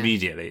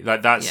immediately.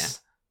 Like that's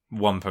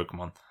one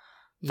Pokemon.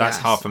 That's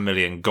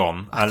 500,000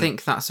 gone. I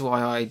think that's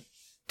why I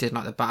did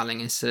like the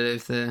battling instead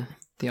of the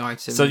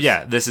items. So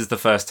yeah, this is the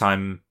first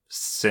time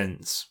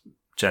since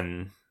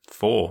Gen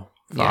 4,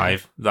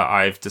 5 that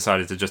I've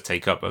decided to just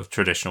take up of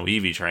traditional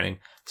EV training.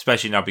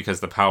 Especially now because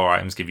the power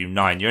items give you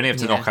 9. You only have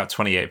to knock out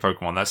 28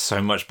 Pokemon. That's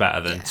so much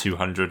better than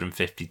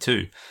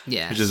 252.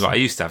 Yeah. Which is what I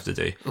used to have to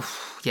do.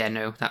 Oof, yeah,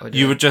 no, that would...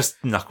 You would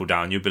just knuckle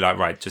down. You'd be like,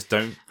 right, just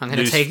don't... I'm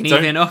going to take an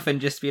evening off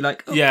and just be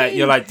like, okay. Yeah,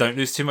 you're like, don't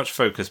lose too much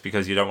focus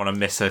because you don't want to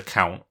miss a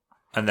count.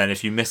 And then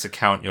if you miss a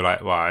count, you're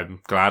like, well,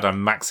 I'm glad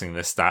I'm maxing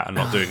this stat and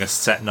not doing a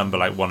set number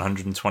like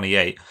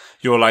 128.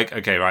 You're like,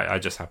 okay, right, I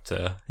just have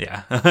to...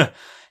 Yeah.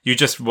 You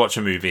just watch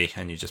a movie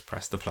and you just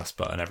press the plus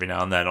button every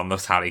now and then on the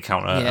tally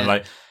counter and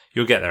like...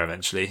 You'll get there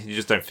eventually. You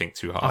just don't think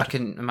too hard. I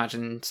can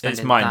imagine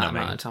spending that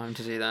amount of time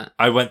to do that.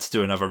 I went to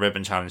do another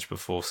ribbon challenge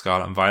before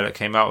Scarlet and Violet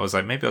came out. I was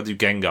like, maybe I'll do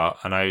Gengar.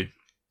 And I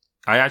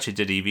actually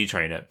did EV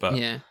train it, but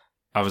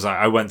I was like,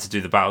 I went to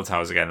do the Battle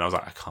Towers again. And I was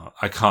like,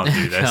 I can't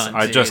do this.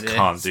 I just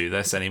can't do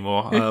this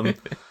anymore.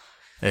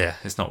 Yeah,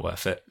 it's not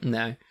worth it.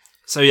 No.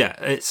 So yeah,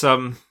 it's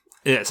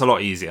a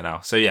lot easier now.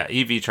 So yeah,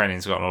 EV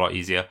training's gotten a lot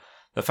easier.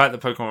 The fact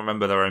that Pokemon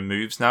remember their own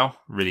moves now,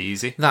 really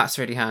easy. That's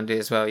really handy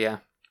as well, yeah.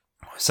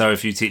 So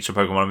if you teach a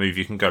Pokemon a move,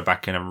 you can go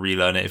back in and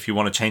relearn it. If you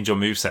want to change your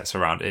movesets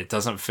around, it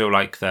doesn't feel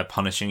like they're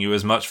punishing you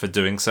as much for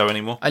doing so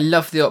anymore. I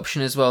love the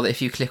option as well that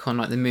if you click on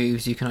like the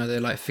moves, you can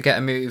either like forget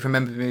a move,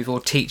 remember a move, or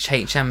teach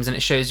HMs, and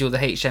it shows you all the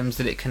HMs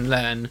that it can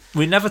learn.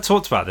 We never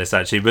talked about this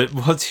actually, but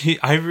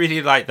I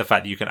really like the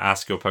fact that you can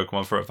ask your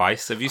Pokemon for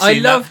advice. Have you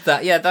seen that? I love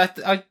that. Yeah,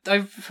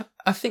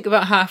 I think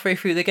about halfway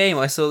through the game,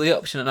 I saw the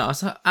option and I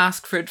was like,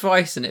 ask for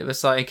advice, and it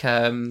was like,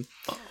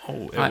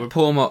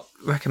 Pormot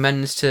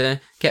recommends to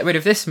get rid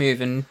of this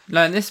move and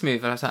learn this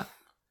move, and I was like,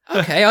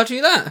 okay, I'll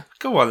do that.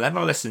 Go on then,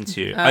 I'll listen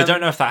to you. I don't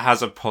know if that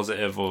has a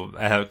positive or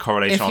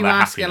correlation on their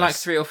happiness. If you ask it like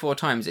 3 or 4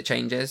 times, it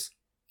changes.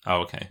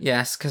 Oh, okay.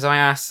 Yes, because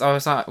I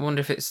was like, I wonder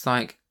if it's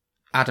like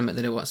adamant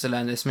that it wants to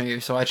learn this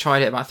move, so I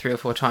tried it about 3 or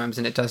 4 times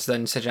and it does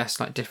then suggest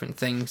like different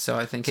things, so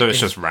I think it's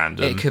just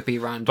random. It could be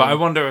random, but I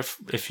wonder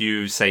if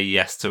you say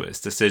yes to its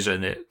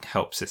decision, it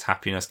helps its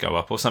happiness go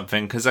up or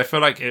something, because I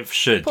feel like it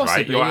should.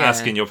 Possibly, right? You're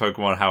asking your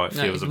Pokemon how it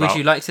feels about. Would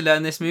you like to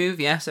learn this move?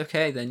 Yes.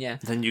 Okay, then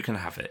then you can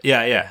have it.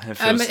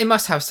 It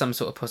must have some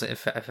sort of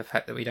positive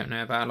effect that we don't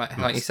know about,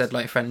 like you said,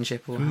 like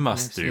friendship or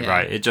must do.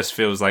 Right, it just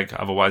feels like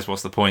otherwise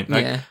what's the point?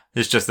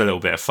 It's just a little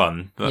bit of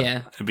fun, but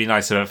it'd be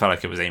nice if it felt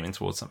like it was aiming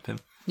towards something.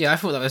 Yeah, I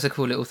thought that was a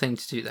cool little thing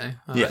to do, though.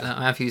 I like that.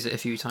 I have used it a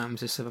few times,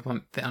 just if I'm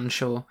a bit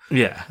unsure.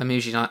 Yeah. I'm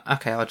usually like,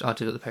 okay, I'll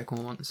do it with the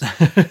Pokemon once.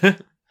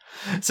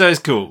 So it's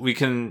cool. We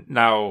can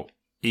now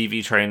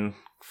EV train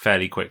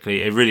fairly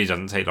quickly. It really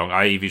doesn't take long.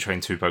 I EV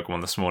trained 2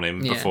 Pokemon this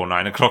morning before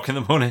 9 o'clock in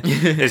the morning.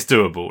 It's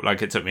doable.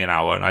 Like, it took me an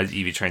hour, and I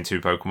EV trained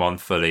 2 Pokemon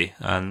fully,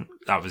 and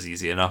that was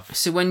easy enough.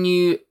 So when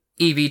you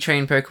EV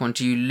train Pokemon,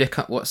 do you look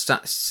up what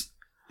stats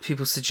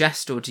people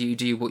suggest, or do you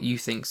do what you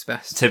think's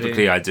best?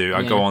 Typically I do.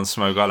 I go on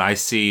Smogon and I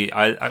see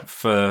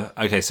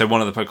so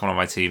one of the Pokemon on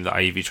my team that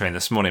I EV trained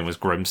this morning was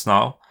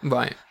Grimmsnarl.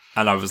 Right.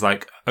 And I was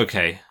like,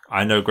 okay,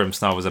 I know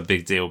Grimmsnarl was a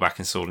big deal back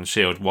in Sword and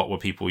Shield. What were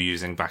people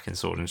using back in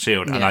Sword and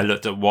Shield? And I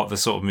looked at what the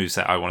sort of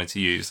moveset I wanted to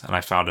use, and I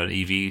found an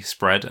EV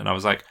spread, and I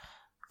was like,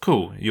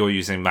 cool, you're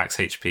using max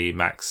HP,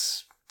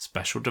 max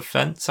special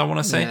defense, I want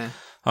to say.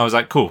 I was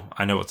like, cool,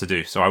 I know what to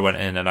do. So I went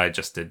in and I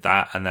just did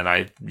that, and then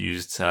I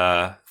used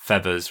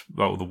feathers,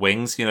 well, the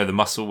wings, the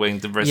muscle wing,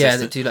 the resistance. Yeah,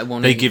 they do like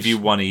one. They give you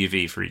 1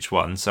 EV for each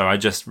one. So I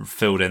just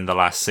filled in the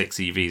last 6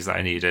 EVs that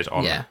I needed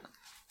on. Yeah.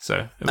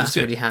 So that's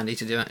really handy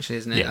to do, actually,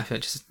 isn't it? Yeah. I feel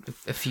just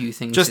a few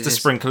things. Just to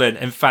sprinkle in.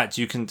 In fact,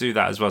 you can do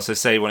that as well. So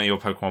say one of your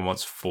Pokemon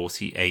wants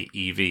 48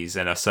 EVs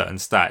in a certain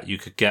stat, you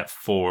could get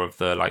 4 of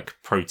the like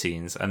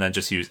proteins and then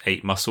just use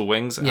 8 muscle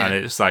wings. Yeah. And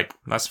it's like,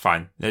 that's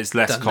fine. It's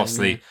less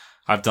costly.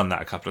 I've done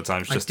that a couple of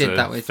times just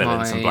to fill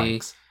in some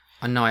blanks.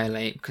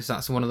 Annihilate, because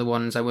that's one of the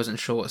ones I wasn't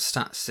sure what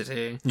stats to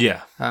do.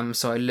 Yeah.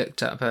 So I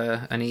looked up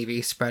an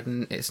EV spread,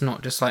 and it's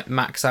not just like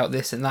max out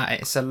this and that.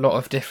 It's a lot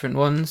of different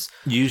ones.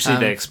 Usually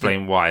they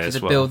explain why as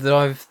well. The build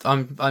that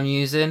I'm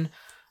using,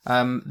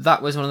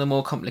 That was one of the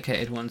more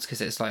complicated ones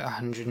because it's like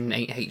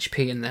 108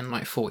 HP and then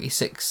like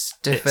 46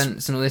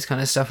 defense and all this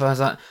kind of stuff. I was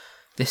like,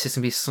 this is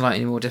going to be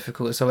slightly more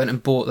difficult. So I went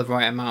and bought the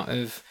right amount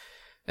of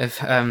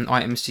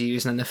items to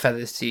use and then the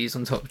feathers to use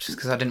on top just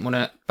because I didn't want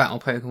to battle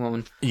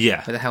Pokemon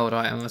with a held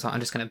item. I was like, I'm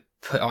just going to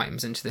put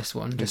items into this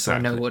one just so I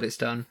know what it's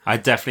done. I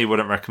definitely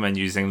wouldn't recommend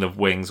using the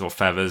wings or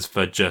feathers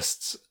for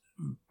just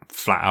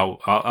flat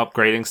out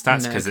upgrading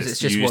stats because it's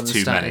just used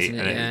too many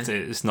and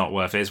it's not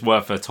worth it. It's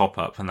worth a top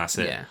up and that's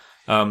it.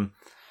 But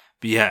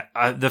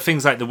the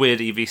things like the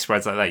weird EV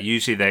spreads like that,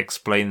 usually they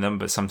explain them,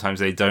 but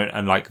sometimes they don't,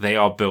 and like they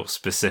are built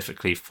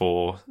specifically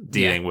for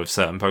dealing with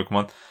certain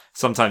Pokemon.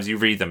 Sometimes you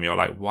read them, you're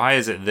like, why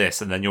is it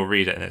this? And then you'll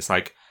read it and it's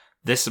like,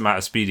 this amount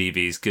of speed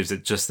EVs gives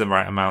it just the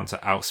right amount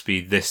to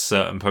outspeed this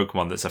certain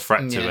Pokemon that's a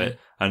threat to it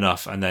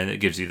enough, and then it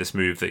gives you this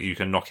move that you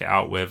can knock it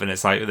out with, and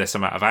it's like this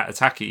amount of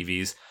attack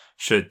EVs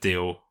should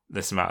deal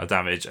this amount of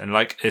damage, and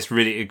like it's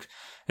really,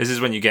 this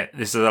is when you get,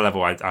 this is a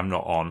level I'm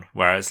not on,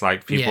 where it's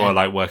like people are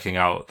like working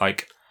out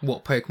like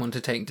what Pokemon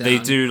to take down. They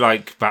do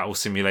like battle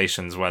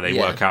simulations where they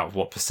work out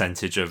what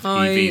percentage of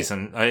EVs,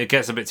 and it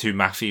gets a bit too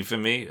mathy for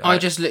me. I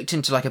just looked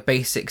into like a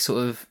basic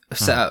sort of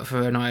setup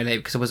for Annihilate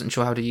because I wasn't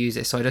sure how to use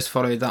it, so I just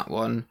followed that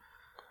one.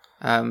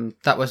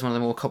 That was one of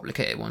the more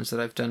complicated ones that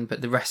I've done,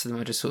 but the rest of them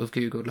I just sort of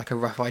Googled like a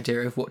rough idea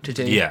of what to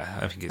do. Yeah,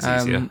 I think it's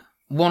easier.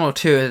 One or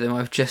two of them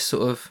I've just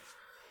sort of,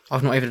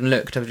 I've not even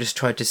looked, I've just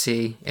tried to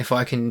see if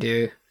I can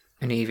do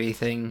an EV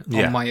thing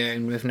on my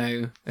own with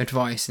no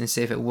advice and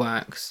see if it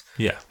works.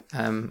 Yeah.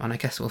 And I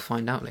guess we'll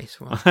find out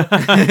later on.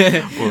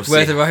 We'll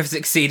whether I've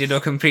succeeded or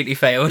completely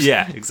failed.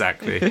 Yeah,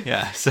 exactly.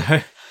 Yeah. So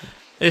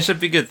it should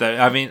be good though.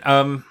 I mean,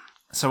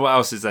 so what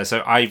else is there? So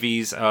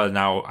IVs are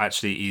now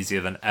actually easier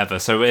than ever.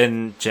 So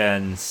in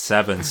Gen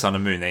 7 Sun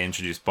and Moon, they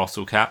introduced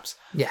bottle caps.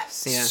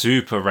 Yes, yeah.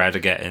 Super rare to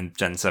get in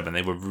Gen 7.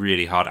 They were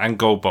really hard. And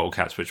gold bottle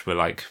caps, which were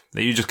like,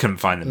 you just couldn't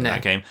find them in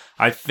that game.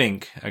 I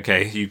think,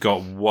 you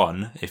got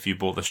one if you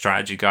bought the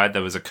strategy guide.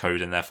 There was a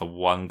code in there for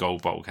one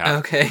gold bottle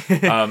cap. Okay.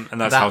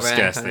 And that's how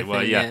scarce they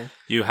were. Yeah.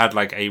 You had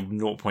like a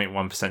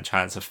 0.1%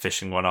 chance of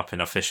fishing one up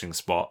in a fishing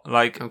spot.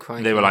 Like,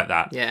 they were like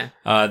that. Yeah.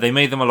 They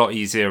made them a lot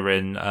easier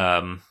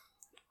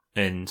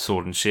in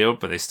Sword and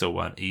Shield, but they still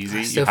weren't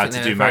easy. You had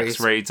to do max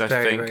raids, I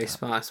think. Very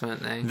sparse,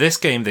 weren't they? This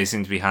game, they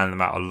seem to be handing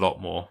them out a lot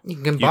more. You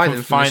can buy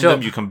them, find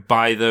them, you can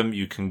buy them,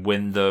 you can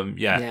win them.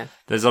 Yeah.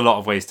 There's a lot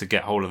of ways to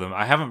get hold of them.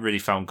 I haven't really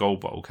found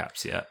gold bottle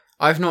caps yet.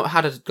 I've not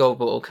had a gold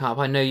bottle cap.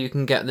 I know you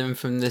can get them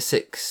from the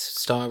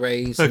 6-star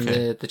raids and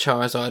the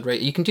Charizard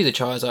raid. You can do the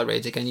Charizard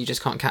raids again, you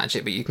just can't catch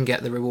it, but you can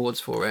get the rewards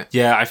for it.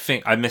 Yeah, I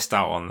think I missed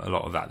out on a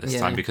lot of that this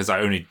time because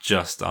I only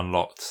just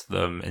unlocked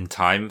them in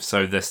time.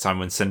 So this time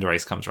when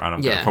Cinderace comes around,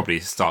 I'm going to probably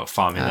start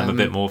farming them a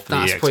bit more for the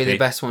EXP. That's probably the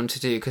best one to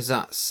do because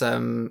that's, I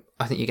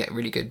think you get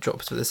really good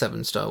drops with the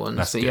 7-star ones.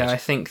 That's good. Yeah, I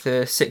think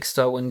the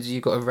 6-star ones,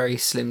 you've got a very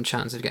slim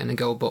chance of getting a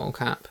gold bottle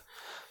cap.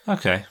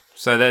 Okay.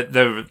 So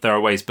there are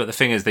ways, but the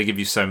thing is, they give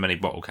you so many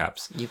bottle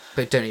caps.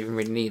 But don't even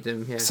really need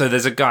them, yeah. So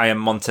there's a guy in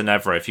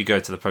Montenegro, if you go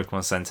to the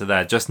Pokemon Center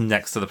there, just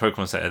next to the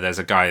Pokemon Center, there's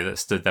a guy that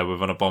stood there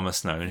with an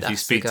Abomasnow. And if you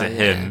speak to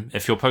him,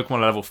 if your Pokemon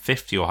are level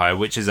 50 or higher,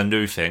 which is a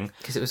new thing.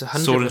 Because it was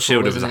 100 Sword and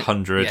Shield, it was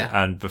 100,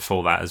 and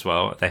before that as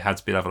well, they had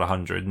to be level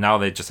 100. Now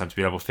they just have to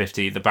be level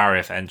 50. The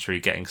barrier for entry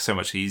getting so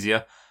much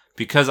easier.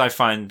 Because I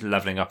find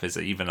leveling up is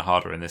even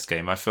harder in this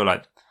game. I feel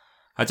like,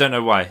 I don't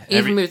know why.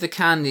 Even with the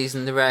candies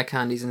and the rare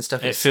candies and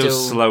stuff, it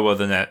feels slower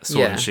than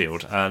Sword and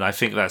Shield. And I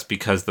think that's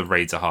because the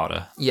raids are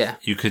harder. Yeah.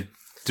 You could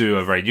do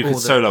a raid. You could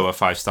solo a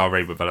 5-star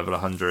raid with a level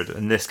 100.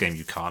 In this game,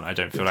 you can't. I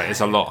don't feel like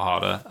it's a lot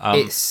harder.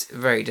 It's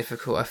very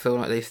difficult. I feel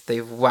like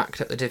they've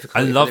whacked up the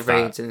difficulty of the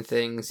raids and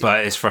things.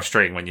 But it's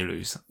frustrating when you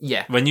lose.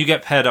 Yeah. When you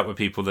get paired up with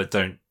people that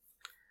don't,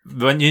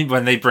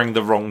 when they bring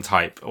the wrong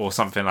type or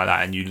something like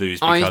that and you lose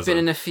because I've been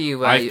in a few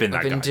where I've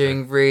been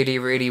doing really,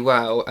 really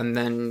well and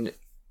then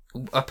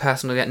a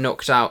person will get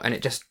knocked out and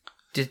it just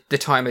the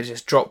timer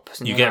just drops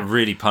and you get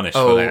really punished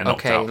for getting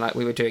knocked out. Like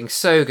we were doing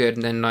so good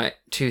and then like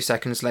 2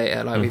 seconds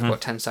later we've got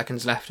 10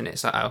 seconds left and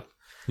it's like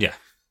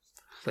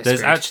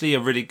there's actually a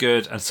really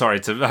good, and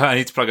I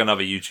need to plug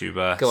another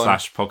YouTuber /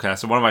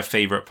 podcast, one of my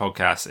favorite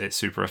podcasts. It's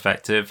super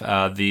effective.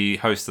 The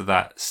host of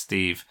that,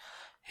 Steve,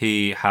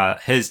 he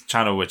his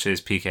channel, which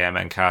is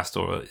PKMN Cast,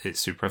 or It's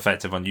Super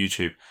Effective on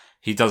YouTube.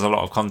 He does a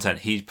lot of content.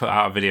 He put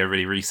out a video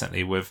really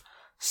recently with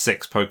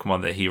 6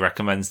 Pokemon that he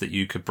recommends that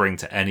you could bring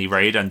to any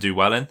raid and do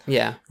well in.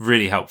 Yeah.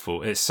 Really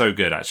helpful. It's so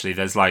good, actually.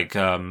 There's like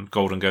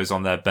Golden goes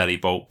on there,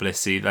 Bellybolt,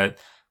 Blissey, like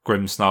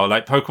Grimmsnarl,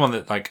 like Pokemon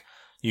that like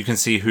you can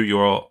see who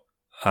your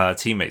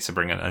teammates are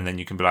bringing, and then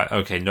you can be like,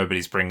 okay,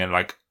 nobody's bringing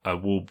like a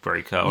Wall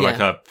Breaker or like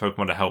a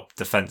Pokemon to help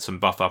defense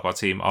and buff up our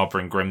team. I'll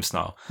bring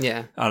Grimmsnarl.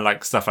 Yeah. And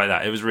like stuff like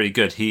that. It was really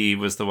good. He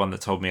was the one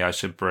that told me I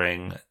should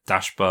bring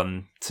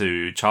Dashbun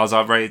to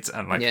Charizard raids,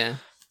 and like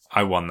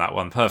I won that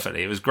one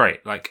perfectly. It was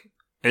great. Like,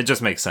 it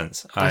just makes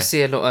sense. I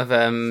see a lot of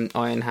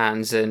Iron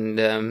Hands and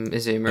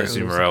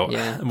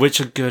Azumarill,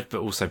 which are good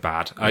but also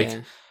bad.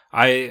 I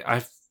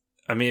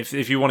mean,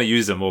 if you want to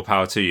use them, more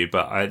power to you.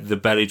 But the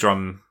Belly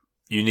Drum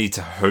you need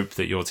to hope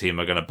that your team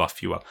are going to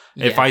buff you up.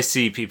 Yeah. If I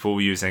see people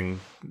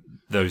using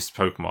those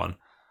Pokemon,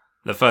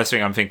 the first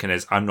thing I'm thinking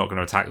is I'm not going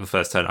to attack the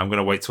first turn. I'm going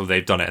to wait till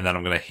they've done it, and then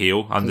I'm going to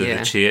heal under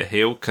the cheer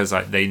heal, because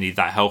they need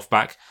that health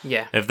back.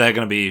 Yeah. If they're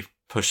going to be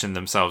pushing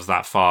themselves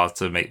that far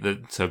to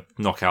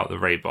knock out the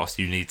raid boss,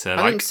 you need to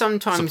I think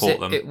sometimes support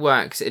them. It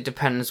works. It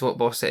depends what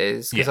boss it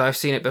is, because I've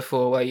seen it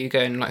before where you go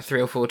in like 3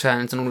 or 4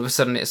 turns and all of a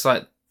sudden it's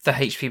like the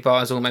HP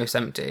bar is almost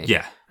empty.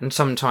 Yeah. And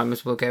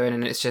sometimes we'll go in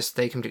and it's just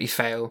they completely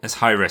fail. It's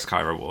high risk,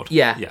 high reward.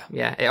 Yeah.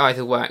 It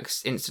either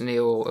works instantly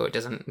or it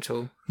doesn't at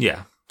all.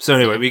 Yeah. So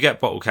anyway, we get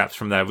bottle caps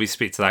from there. We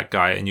speak to that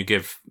guy and you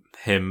give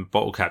him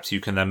bottle caps. You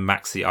can then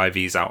max the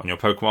IVs out on your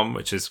Pokemon,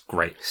 which is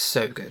great.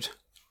 So good.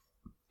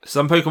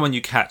 Some Pokemon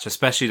you catch,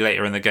 especially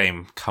later in the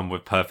game, come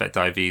with perfect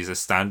IVs as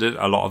standard.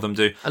 A lot of them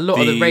do. A lot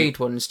of the raid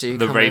ones do.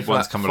 The raid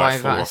ones come with like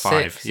 4 or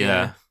 5. 6,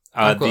 yeah.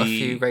 I've got a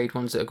few raid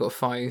ones that have got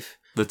 5.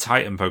 The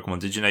Titan Pokemon,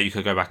 did you know you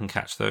could go back and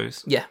catch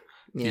those? Yeah.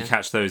 If you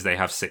catch those, they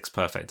have 6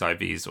 perfect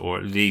IVs, or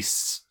at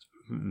least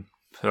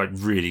like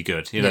really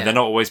good. You know, they're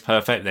not always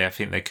perfect. I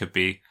think they could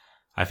be.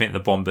 I think the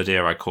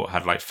Bombardier I caught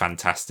had like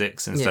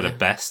Fantastics instead of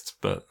Best,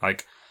 but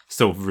like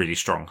still really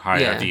strong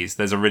high IVs.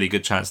 There's a really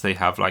good chance they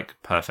have like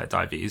perfect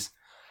IVs.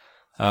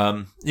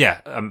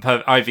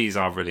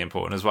 IVs are really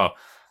important as well.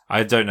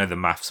 I don't know the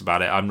maths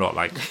about it. I'm not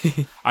like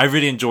I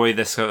really enjoy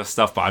this sort of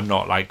stuff, but I'm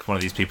not like one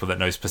of these people that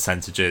knows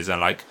percentages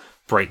and like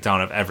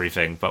breakdown of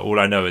everything. But all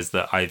I know is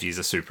that IVs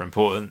are super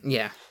important.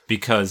 Yeah.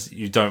 Because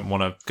you don't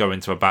want to go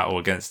into a battle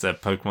against a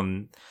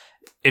Pokemon.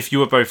 If you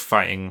were both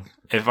fighting,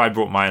 if I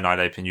brought my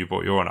Annihilape and you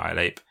brought your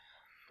Annihilape,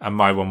 and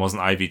my one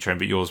wasn't IV trained,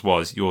 but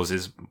yours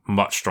is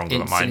much stronger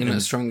than mine.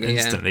 Much stronger,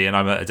 instantly, and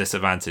I'm at a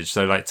disadvantage.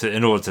 So like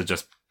in order to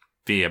just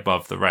be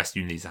above the rest,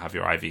 you need to have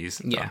your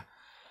IVs. Yeah.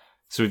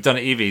 So we've done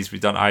EVs, we've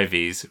done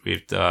IVs,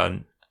 we've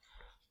done...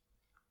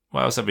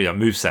 What else have we done?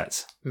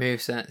 Movesets.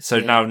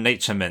 So now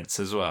Nature Mints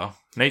as well.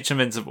 Nature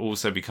Mints have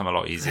also become a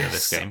lot easier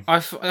this game. I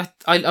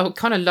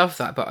kind of love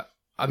that, but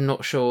I'm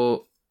not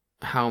sure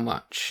how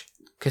much,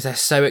 because they're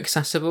so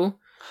accessible.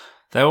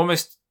 They're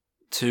almost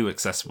too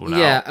accessible now.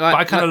 Yeah, but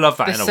I kind of love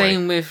that in a way. The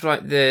same with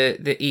like the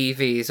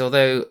EVs,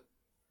 although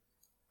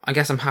I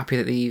guess I'm happy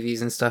that the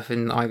EVs and stuff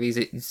and IVs,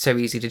 it's so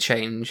easy to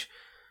change.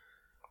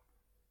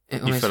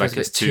 It almost feels like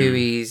it's too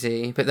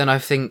easy. But then I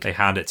think they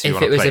hand it to you if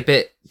on a it was plate. a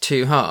bit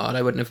too hard,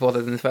 I wouldn't have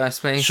bothered in the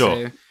first place.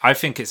 Sure. So. I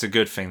think it's a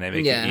good thing they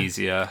make it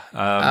easier.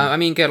 I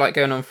mean,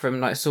 going on from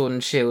like Sword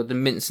and Shield, the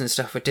mints and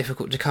stuff were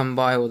difficult to come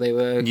by, or they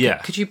were...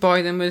 Could you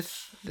buy them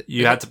with...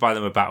 You had to buy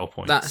them with battle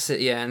points. That's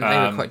it, yeah, and they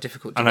were quite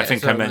difficult to get. And I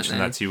think I mentioned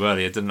that to you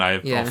earlier, didn't I?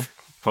 Off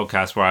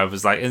podcast, where I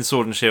was like, in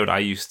Sword and Shield, I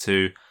used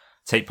to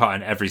take part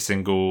in every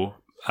single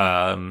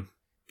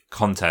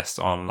contest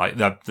on like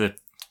the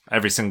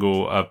every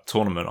single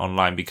tournament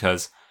online,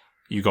 because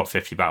you got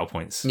 50 battle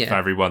points for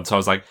every one. So I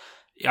was like,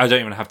 I don't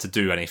even have to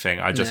do anything.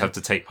 I just have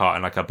to take part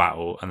in like a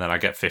battle, and then I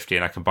get 50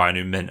 and I can buy a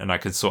new mint and I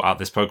can sort out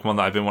this Pokemon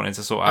that I've been wanting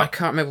to sort out. I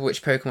can't remember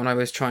which Pokemon I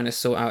was trying to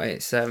sort out.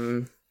 It's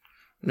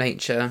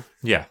Nature.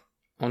 Yeah.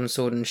 On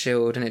Sword and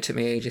Shield, and it took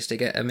me ages to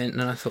get a mint,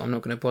 and I thought I'm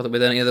not going to bother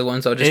with any other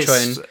ones. I'll just try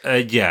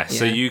and...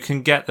 So you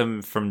can get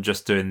them from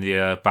just doing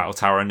the battle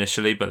tower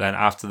initially, but then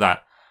after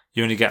that,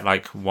 you only get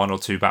like 1 or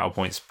 2 battle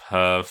points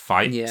per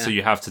fight. Yeah. So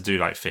you have to do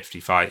like 50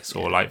 fights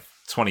or like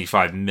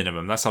 25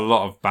 minimum. That's a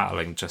lot of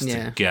battling just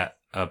to get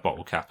a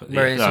bottle cap at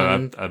the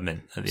end. A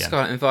mint at the end.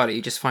 Scarlet and Violet,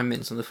 you just find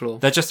mints on the floor.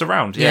 They're just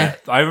around, yeah.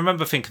 I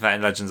remember thinking that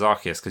in Legends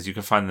Arceus, because you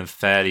can find them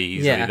fairly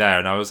easily there,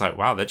 and I was like,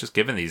 wow, they're just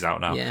giving these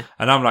out now. Yeah.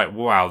 And I'm like,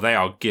 wow, they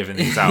are giving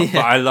these out.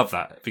 But I love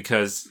that,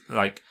 because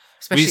like...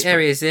 Especially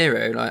Area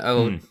Zero,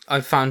 like,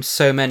 I've found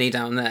so many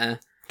down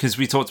there. Because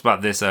we talked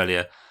about this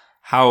earlier,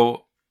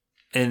 how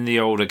in the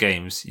older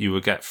games, you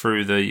would get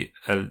through the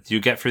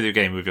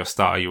game with your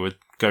starter, you would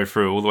go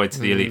through all the way to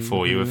the Elite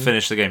Four, you would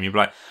finish the game, you'd be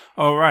like,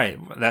 all right,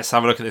 let's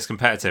have a look at this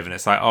competitive. And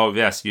it's like, oh,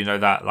 yes, you know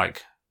that,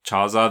 like,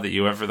 Charizard that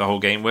you went through the whole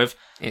game with?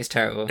 It's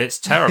terrible. It's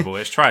terrible.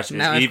 It's trash.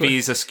 Its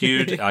EVs are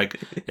skewed. Like,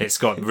 it's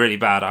got really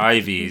bad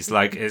IVs.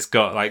 Like, it's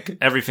got, like,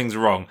 everything's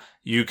wrong.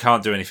 You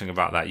can't do anything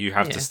about that. You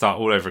have to start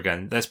all over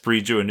again. Let's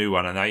breed you a new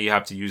one. And now you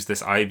have to use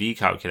this IV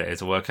calculator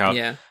to work out.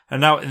 Yeah.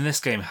 And now in this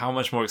game, how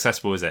much more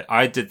accessible is it?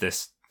 I did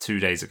this 2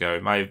 days ago.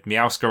 My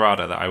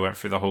Meowscarada that I went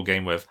through the whole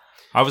game with,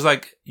 I was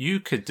like, you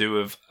could do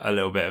with a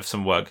little bit of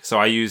some work. So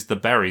I used the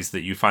berries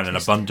that you find in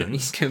abundance.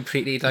 He's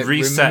completely like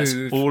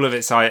resets all of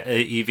its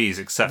EVs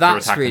except for attack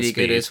and speed. That's really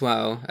good as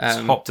well.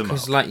 Topped them up.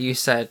 Because like you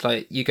said,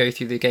 like you go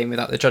through the game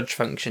without the judge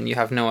function, you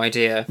have no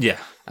idea. Yeah.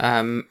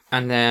 And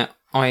their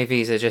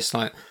IVs are just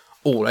like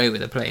all over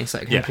the place,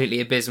 like completely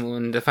abysmal.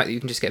 And the fact that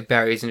you can just get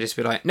berries and just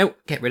be like, nope,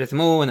 get rid of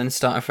them all and then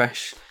start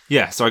afresh.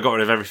 Yeah, so I got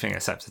rid of everything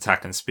except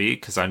attack and speed,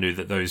 because I knew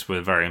that those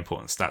were very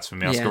important stats for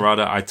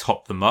Meowscarada. I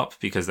topped them up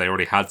because they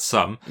already had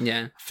some.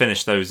 Yeah.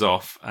 Finished those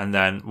off, and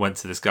then went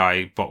to this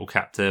guy, bottle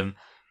capped him,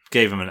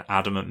 gave him an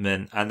adamant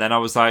mint, and then I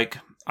was like,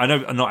 I know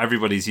not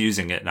everybody's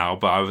using it now,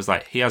 but I was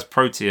like, he has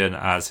Protean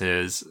as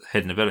his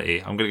hidden ability.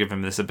 I'm going to give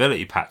him this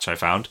ability patch I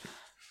found.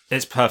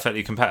 It's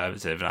perfectly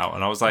competitive now,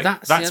 and I was like,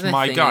 that's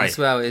my guy as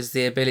well, is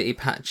the ability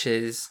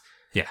patches.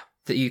 Yeah.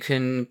 that you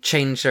can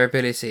change their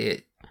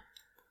ability,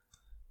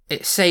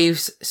 it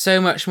saves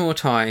so much more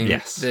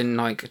time than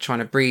like trying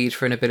to breed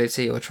for an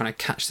ability or trying to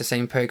catch the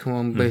same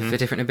Pokemon with a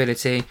different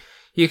ability.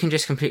 You can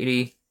just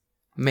completely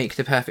make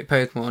the perfect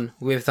Pokemon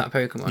with that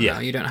Pokemon now.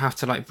 You don't have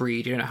to like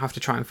breed. You don't have to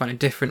try and find a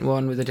different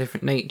one with a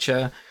different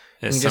nature.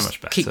 It's you can so just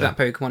much better. keep that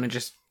Pokemon and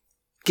just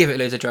give it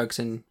loads of drugs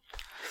and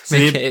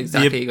make it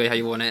exactly how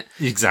you want it.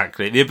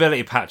 Exactly. The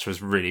ability patch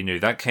was really new.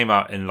 That came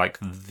out in like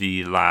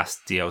the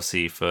last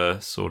DLC for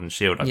Sword and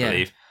Shield, I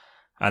believe.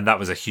 And that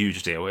was a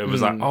huge deal. It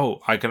was like,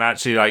 oh, I can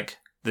actually like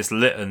this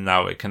Litten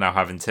now. It can now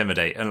have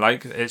Intimidate, and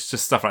like it's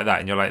just stuff like that.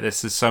 And you're like,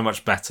 this is so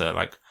much better.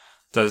 Like,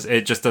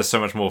 it just does so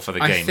much more for the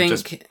game. I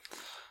think,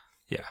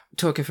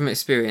 talking from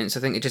experience, I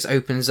think it just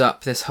opens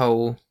up this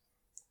whole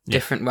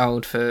different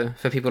world for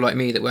people like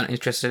me that weren't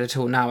interested at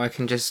all. Now I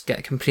can just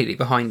get completely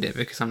behind it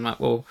because I'm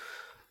like, well,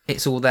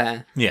 it's all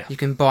there. Yeah, you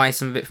can buy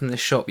some of it from the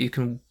shop. You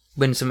can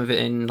win some of it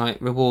in like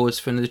rewards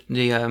from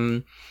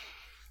the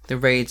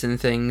raids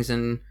and things,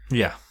 and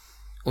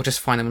or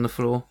just find them on the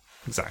floor.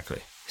 Exactly.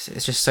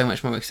 It's just so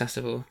much more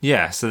accessible.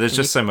 Yeah, so there's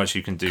just so much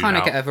you can do. Kind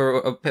of get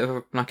a bit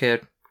of like a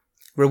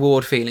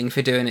reward feeling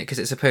for doing it because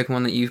it's a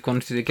Pokemon that you've gone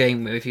through the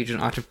game with. You don't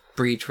have to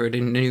breed for a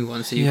new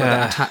one, so you've got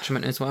that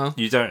attachment as well.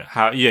 You don't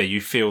have,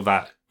 you feel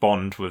that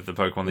bond with the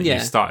Pokemon that you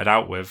started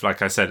out with.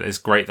 Like I said, it's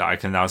great that I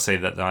can now say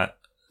that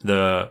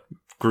the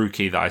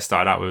Grookey that I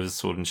started out with,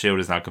 Sword and Shield,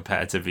 is now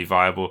competitively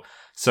viable.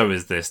 So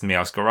is this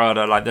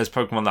Meowscarada. Like, there's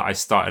Pokemon that I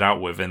started out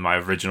with in my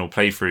original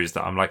playthroughs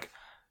that I'm like,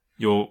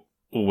 you'll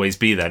always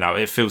be there now.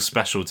 It feels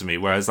special to me.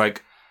 Whereas,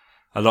 like,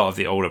 a lot of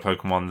the older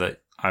Pokemon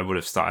that I would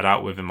have started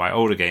out with in my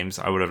older games,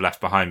 I would have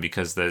left behind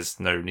because there's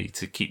no need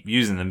to keep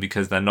using them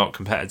because they're not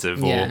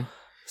competitive or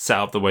set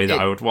up the way that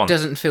I would want. It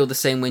doesn't feel the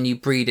same when you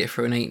breed it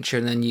for a nature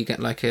and then you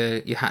get like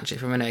you hatch it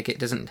from an egg. It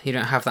doesn't. You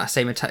don't have that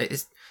same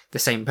it's the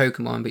same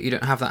Pokemon, but you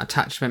don't have that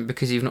attachment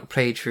because you've not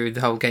played through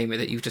the whole game with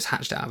it. You've just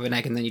hatched it out of an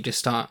egg and then you just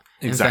start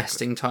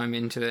investing time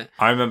into it.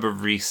 I remember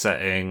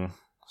resetting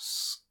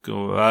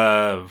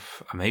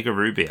Omega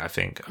Ruby, I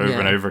think, over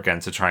and over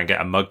again to try and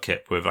get a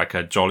Mudkip with like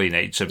a jolly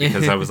nature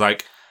because I was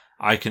like,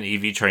 I can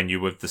EV train you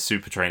with the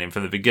super training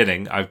from the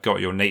beginning. I've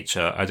got your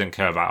nature. I don't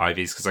care about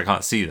IVs because I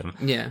can't see them.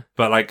 Yeah.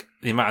 But like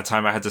the amount of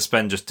time I had to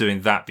spend just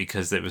doing that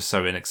because it was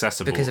so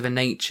inaccessible. Because of a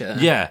nature.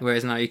 Yeah.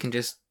 Whereas now you can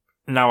just...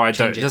 Now I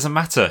don't. It doesn't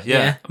matter.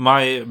 Yeah.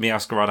 My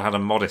Meowscarada had a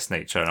modest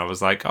nature and I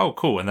was like, oh,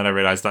 cool. And then I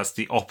realised that's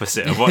the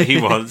opposite of what he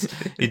wants.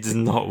 He does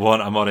not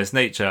want a modest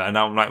nature. And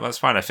now I'm like, that's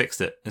fine. I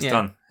fixed it. It's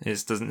done.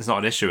 It's not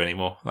an issue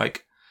anymore.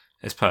 Like,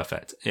 it's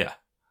perfect. Yeah.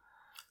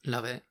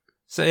 Love it.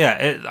 So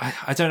yeah,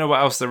 I don't know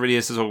what else there really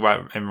is to talk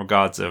about in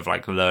regards of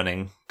like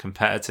learning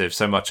competitive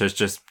so much as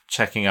just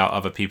checking out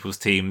other people's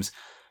teams,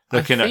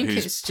 looking at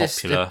who's it's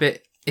popular. Just a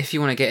bit, if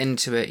you want to get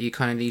into it, you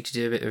kind of need to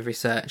do a bit of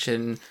research,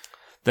 and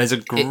it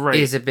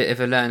is a bit of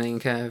a learning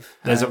curve.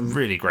 There's a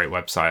really great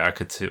website I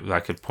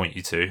could point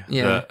you to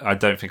that I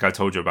don't think I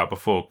told you about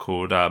before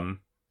called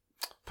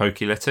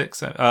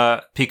Pikalytics.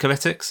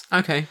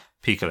 Okay.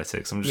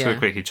 Pikalytics. I'm just going to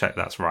quickly check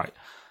that's right.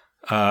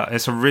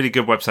 It's a really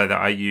good website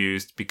that I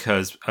used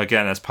because,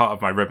 again, as part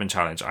of my ribbon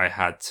challenge, I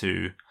had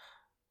to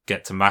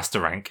get to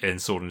master rank in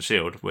Sword and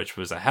Shield, which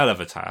was a hell of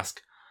a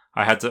task.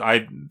 I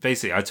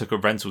took a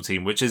rental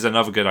team, which is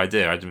another good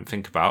idea I didn't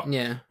think about.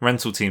 Yeah.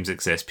 Rental teams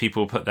exist.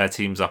 People put their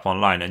teams up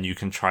online and you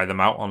can try them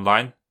out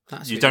online.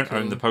 You don't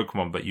own the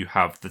Pokemon, but you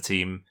have the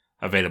team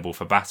available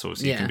for battle.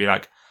 So you can be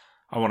like,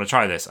 I want to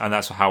try this. And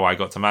that's how I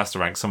got to master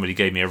rank. Somebody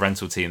gave me a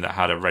rental team that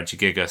had a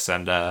Regigigas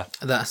and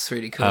that's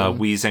really cool.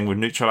 Weezing with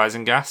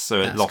neutralizing gas.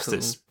 So it lost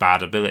its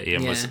bad ability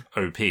and was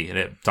OP. And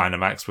it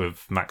Dynamax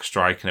with Max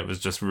Strike and it was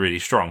just really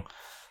strong.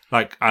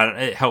 Like,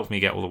 it helped me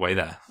get all the way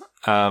there.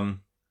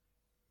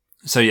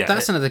 So yeah,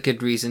 that's another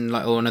good reason,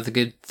 or another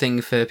good thing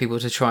for people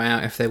to try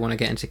out if they want to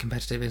get into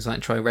competitive is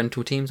like try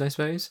rental teams, I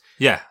suppose.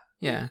 Yeah,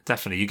 yeah,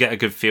 definitely. You get a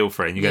good feel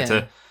for it, and you get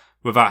to,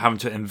 without having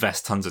to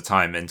invest tons of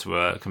time into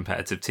a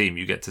competitive team,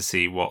 you get to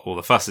see what all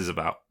the fuss is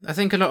about. I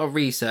think a lot of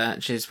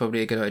research is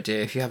probably a good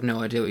idea if you have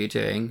no idea what you're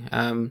doing.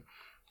 And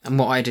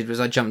what I did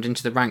was I jumped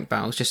into the rank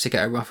battles just to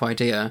get a rough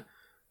idea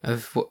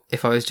of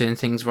if I was doing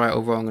things right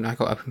or wrong, and I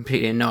got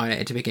completely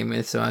annihilated to begin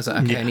with. So I was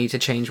like, okay, I need to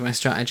change my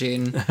strategy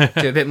and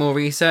do a bit more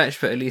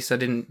research, but at least I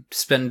didn't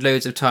spend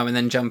loads of time and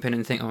then jump in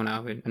and think, oh,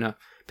 no, I've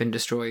been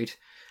destroyed.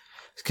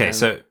 Okay,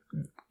 so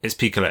it's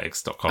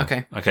Pikalytics.com.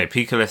 Okay,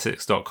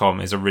 Pikalytics.com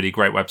is a really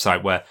great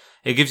website where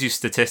it gives you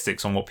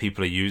statistics on what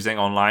people are using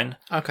online.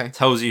 Okay.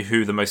 Tells you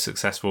who the most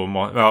successful,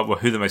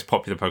 who the most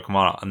popular Pokemon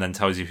are, and then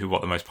tells you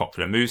what the most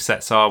popular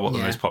movesets are, what the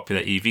most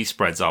popular EV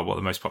spreads are, what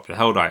the most popular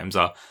held items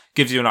are.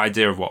 Gives you an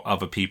idea of what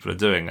other people are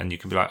doing, and you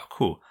can be like, oh,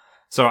 cool.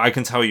 So I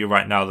can tell you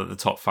right now that the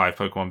top 5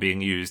 Pokemon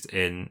being used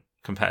in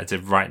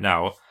competitive right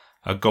now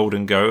are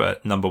Golden Go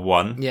at number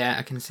 1. Yeah,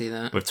 I can see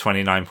that. With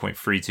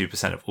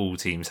 29.32% of all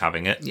teams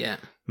having it. Yeah.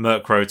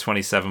 Murkrow,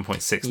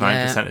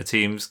 27.69% of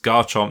teams.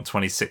 Garchomp,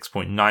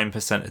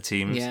 26.9% of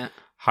teams. Yeah.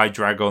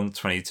 Hydreigon,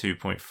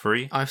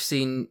 22.3%. I've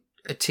seen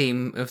a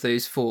team of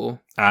those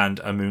 4. And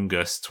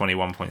Amoonguss,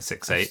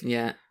 21.68%.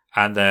 Yeah.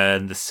 And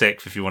then the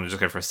 6th, if you want to just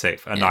go for a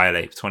 6th,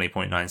 Annihilate,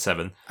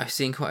 20.97. I've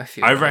seen quite a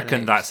few. I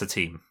reckon that's a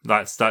team.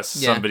 That's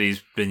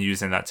somebody's been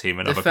using that team,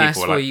 and other people are like...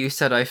 The first one you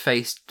said I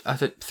faced, I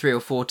think 3 or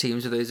 4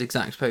 teams of those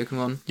exact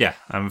Pokemon. Yeah,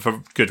 and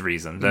for good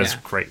reason. There's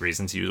great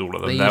reason to use all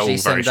of them. They're all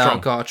very strong.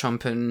 Out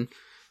Garchomp and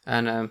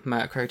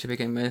Murkrow to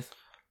begin with.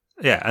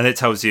 Yeah, and it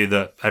tells you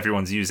that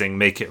everyone's using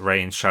Make It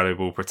Rain, Shadow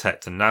Ball,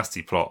 Protect, and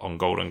Nasty Plot on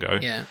Golden Go.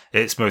 Yeah.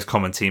 Its most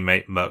common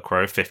teammate,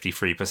 Murkrow,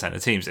 53%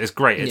 of teams. It's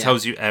great. It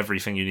tells you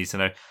everything you need to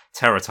know.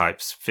 Terra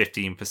types,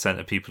 15%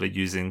 of people are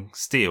using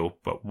Steel,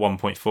 but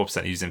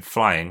 1.4% are using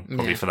Flying,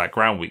 probably for that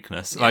ground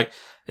weakness. Yeah. Like,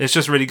 it's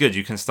just really good.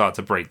 You can start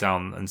to break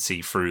down and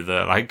see through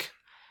the, like,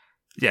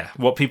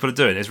 what people are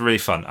doing. It's really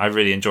fun. I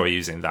really enjoy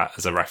using that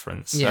as a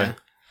reference. Yeah. So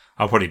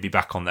I'll probably be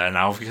back on there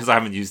now because I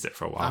haven't used it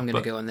for a while. I'm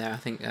going to go on there, I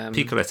think.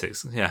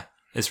 Picolytics,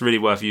 it's really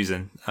worth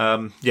using.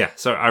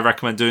 So I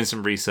recommend doing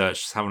some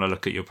research, having a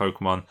look at your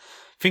Pokemon.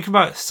 Think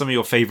about some of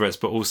your favourites,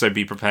 but also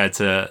be prepared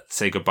to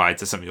say goodbye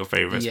to some of your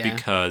favourites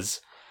because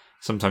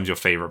sometimes your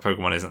favourite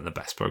Pokemon isn't the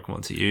best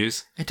Pokemon to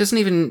use. It doesn't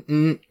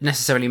even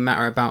necessarily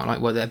matter about like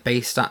what their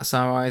base stats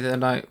are either,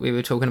 like we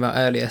were talking about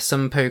earlier.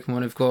 Some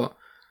Pokemon have got,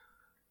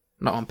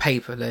 not on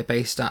paper, their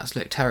base stats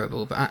look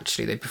terrible, but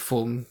actually they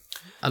perform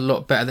a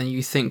lot better than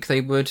you think they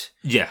would.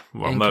 Yeah,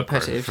 well, in Murkrow,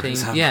 competitive for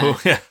teams. example.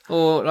 Yeah.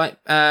 Or like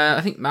I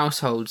think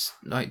Mousehold's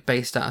like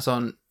base stats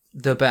aren't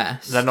the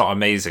best. They're not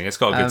amazing. It's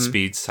got a good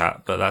speed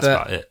stat, but that's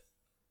about it.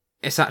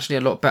 It's actually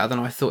a lot better than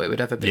I thought it would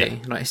ever be. Yeah.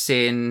 Like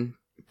seeing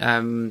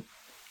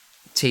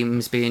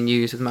teams being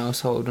used with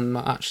Mousehold, and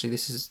like, actually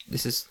this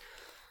is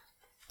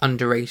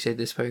underrated.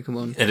 This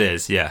Pokemon. It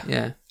is. Yeah.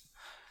 Yeah.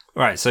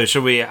 Right, so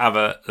should we have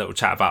a little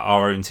chat about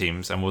our own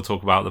teams, and we'll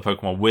talk about the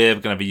Pokemon we're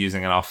going to be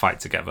using in our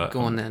fight together. Go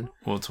on then.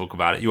 We'll talk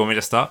about it. You want me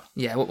to start?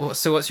 Yeah.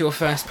 So what's your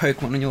first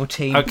Pokemon on your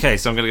team? Okay,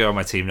 so I'm going to go on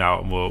my team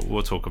now, and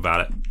we'll talk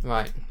about it.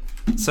 Right.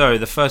 So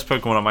the first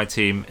Pokemon on my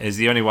team is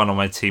the only one on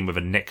my team with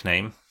a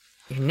nickname.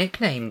 You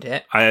nicknamed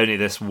it? I only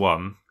this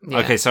one. Yeah.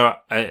 Okay, so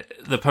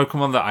the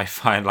Pokemon that I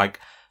find like...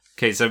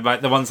 Okay, so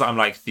the ones that I'm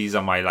like, these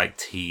are my like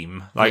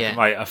team, like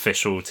my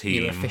official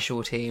team. Your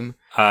official team.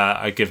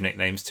 I give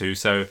nicknames to,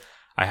 so...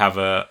 I have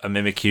a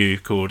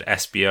Mimikyu called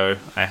SBO.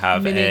 I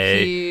have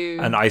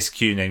an Ice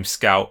Cube named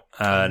Scout.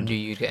 I knew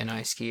you'd get an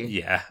Ice Cube.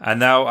 Yeah. And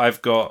now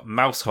I've got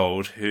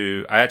Mousehold,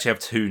 who I actually have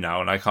 2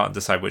 now, and I can't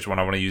decide which one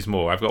I want to use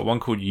more. I've got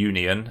one called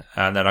Union,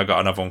 and then I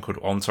got another one called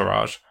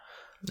Entourage.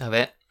 Love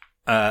it.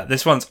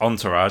 This one's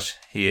Entourage.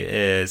 He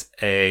is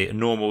a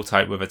normal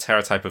type with a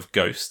Terra type of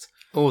Ghost.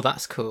 Oh,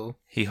 that's cool.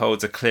 He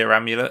holds a clear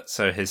amulet,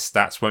 so his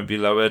stats won't be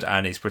lowered,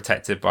 and he's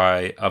protected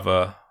by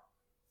other...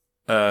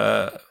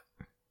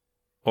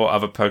 or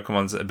other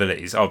Pokemon's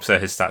abilities. Oh, so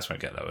his stats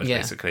won't get lowered,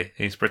 basically.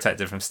 He's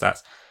protected from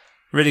stats.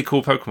 Really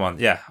cool Pokemon.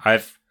 Yeah, I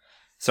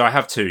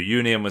have 2.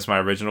 Union was my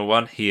original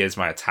one. He is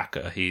my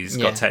attacker. He's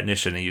got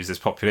Technician. He uses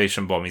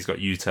Population Bomb. He's got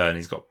U-Turn.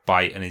 He's got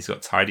Bite. And he's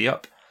got Tidy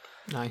Up.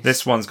 Nice.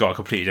 This one's got a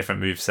completely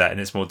different moveset, and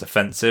it's more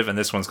defensive. And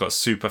this one's got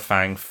Super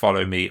Fang,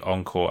 Follow Me,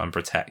 Encore, and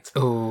Protect.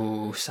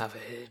 Oh,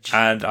 savage.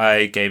 And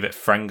I gave it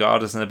Friend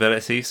Guard as an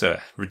ability, so it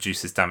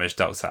reduces damage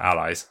dealt to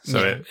allies.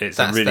 So it's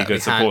a really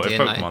good supportive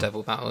Pokemon. In, like,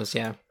 double battles,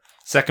 yeah.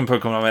 Second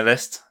Pokemon on my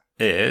list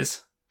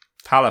is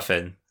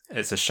Palafin.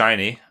 It's a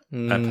shiny,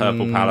 a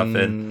purple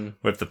Palafin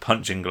with the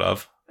punching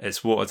glove.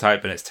 It's water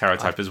type and its Terra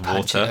type is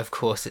water. Of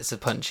course, it's a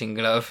punching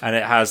glove. And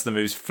it has the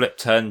moves Flip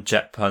Turn,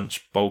 Jet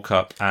Punch, Bulk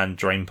Up, and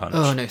Drain Punch.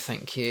 Oh, no,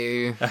 thank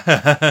you.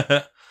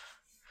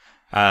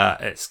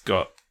 It's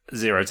got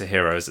 0 to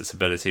Hero as its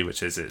ability,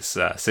 which is its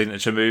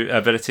signature move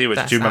ability.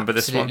 Which, do you remember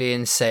this one? That's absolutely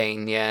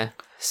insane, yeah.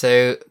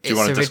 So its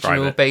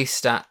original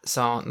base stats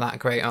aren't that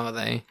great, are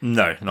they?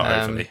 No,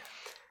 not overly.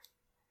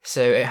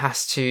 So it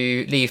has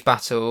to leave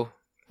battle,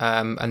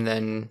 and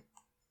then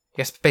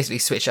you have to basically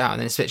switch it out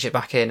and then switch it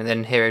back in, and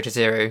then Hero to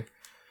Hero,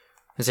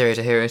 activates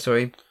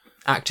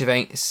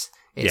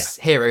its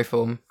hero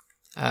form,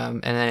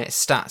 and then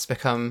its stats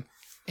become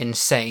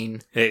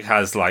insane. It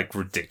has like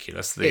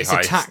ridiculously high.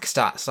 Its attack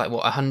stats, like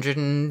what,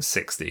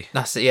 160?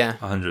 That's it, yeah.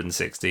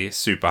 160,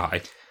 super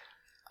high.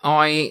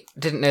 I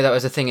didn't know that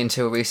was a thing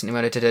until recently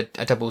when I did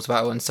a doubles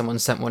battle and someone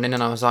sent one in,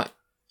 and I was like,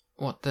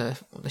 what the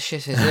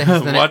shit is this?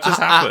 And then what just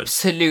happened?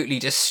 Absolutely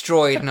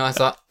destroyed, and I was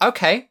like,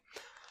 okay.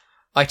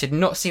 I did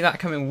not see that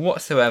coming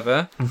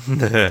whatsoever.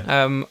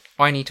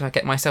 I need to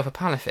get myself a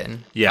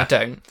Palafin. Yeah. I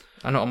don't.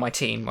 I'm not on my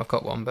team. I've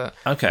got one, but...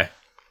 Okay.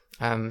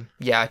 I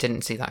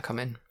didn't see that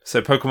coming.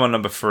 So Pokemon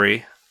number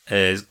 3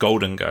 is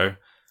Golden Go,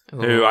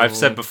 who I've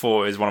said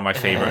before is one of my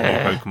favourite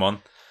new Pokemon.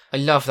 I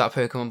love that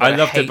Pokemon, but I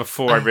loved it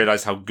before I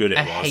realised how good it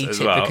was as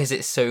well. I hate it because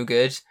it's so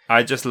good.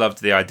 I just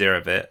loved the idea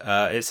of it.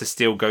 It's a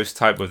Steel Ghost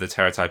type with a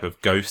Terra type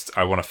of Ghost.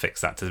 I want to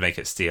fix that to make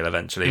it Steel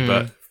eventually,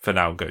 but for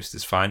now, Ghost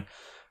is fine.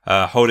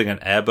 Holding an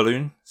air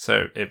balloon,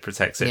 so it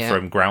protects it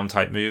from ground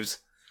type moves.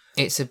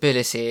 Its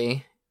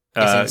ability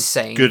is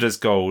insane. Good as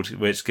gold,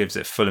 which gives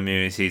it full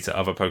immunity to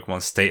other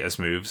Pokemon status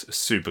moves.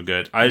 Super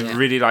good. I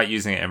really like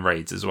using it in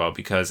raids as well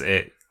because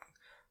it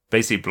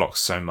basically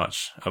blocks so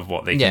much of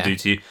what they can do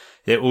to you.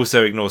 It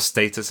also ignores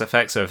status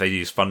effects, so if they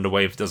use Thunder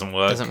Wave, it doesn't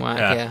work.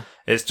 Yeah.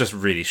 It's just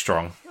really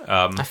strong.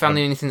 I found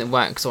the only thing that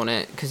works on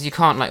it, because you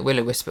can't like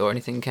Will-O-Wisp or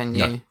anything, can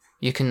you? No.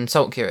 You can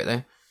Salt Cure it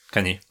though.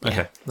 Can you? Okay.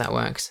 Yeah, that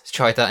works.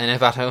 Tried that in a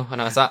battle, and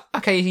I was like,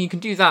 okay, you can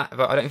do that,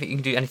 but I don't think you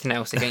can do anything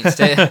else against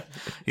it.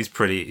 He's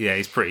pretty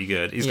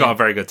good. He's got a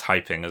very good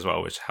typing as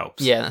well, which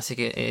helps. Yeah,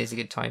 it is a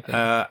good typing.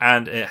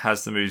 And it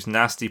has the moves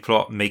Nasty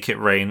Plot, Make It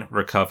Rain,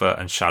 Recover,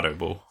 and Shadow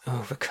Ball.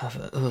 Oh,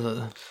 Recover.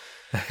 Ugh.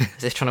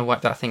 Is this trying to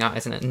wipe that thing out?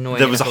 Isn't it annoying?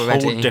 There was a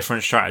whole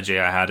different strategy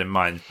I had in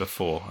mind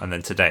before, and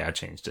then today I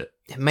changed it.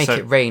 Make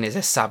It Rain is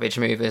a savage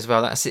move as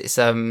well. That's its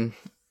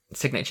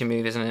signature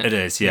move, isn't it? It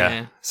is,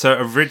 yeah. So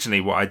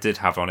originally what I did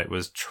have on it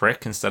was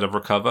Trick instead of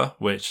Recover,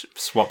 which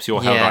swaps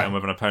your held item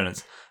with an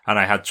opponent's, and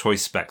I had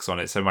choice specs on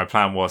it. So my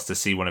plan was to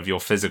see one of your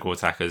physical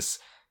attackers,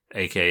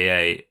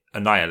 aka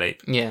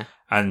Annihilate,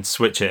 and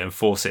switch it and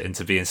force it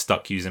into being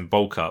stuck using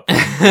Bulk Up.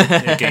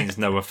 It gains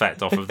no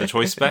effect off of the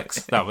choice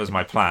specs. That was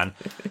my plan.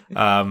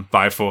 But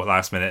I thought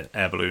last minute,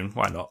 Air Balloon,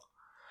 why not?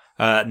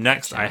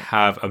 Next, I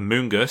have a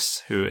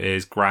Moongus, who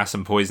is Grass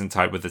and Poison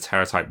type with the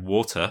Terra type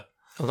Water.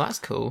 Oh, that's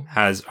cool.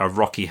 Has a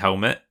Rocky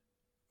Helmet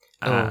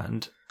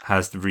and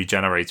has the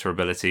Regenerator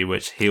ability,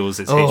 which heals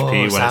its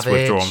HP when it's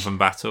withdrawn from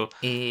battle.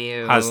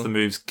 Ew. Has the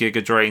moves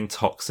Giga Drain,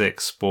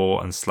 Toxic,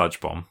 Spore, and Sludge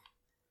Bomb.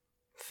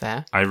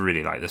 Fair. I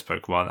really like this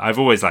Pokemon. I've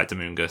always liked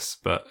Amoonguss,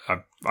 but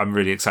I'm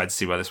really excited to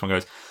see where this one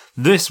goes.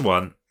 This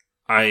one,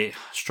 I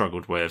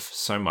struggled with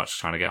so much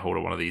trying to get hold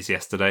of one of these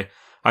yesterday.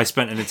 I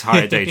spent an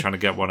entire day trying to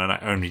get one, and I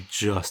only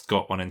just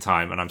got one in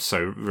time, and I'm so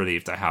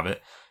relieved I have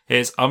it.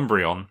 It's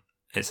Umbreon.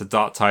 It's a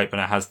Dark type,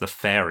 and it has the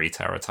Fairy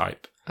Terra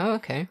type. Oh,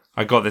 okay.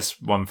 I got this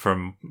one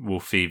from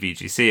Wolfie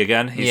VGC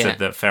again. He said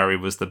that Fairy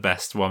was the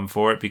best one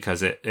for it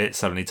because it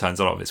suddenly turns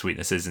a lot of its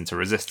weaknesses into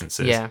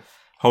resistances. Yeah.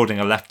 Holding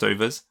a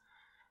Leftovers.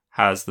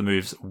 Has the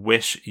moves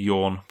Wish,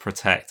 Yawn,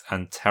 Protect,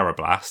 and Terra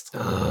Blast.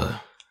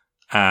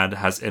 And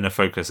has Inner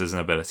Focus as an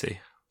ability.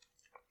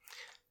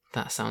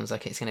 That sounds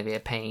like it's going to be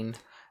a pain.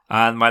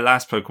 And my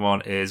last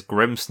Pokemon is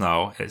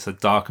Grimmsnarl. It's a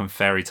Dark and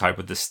Fairy type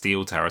with the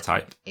Steel Terra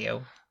type.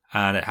 Ew.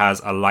 And it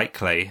has a Light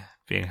Clay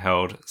being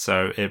held,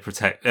 so it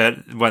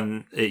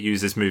when it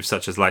uses moves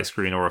such as Light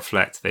Screen or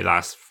Reflect, they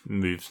last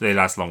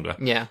longer.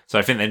 Yeah. So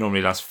I think they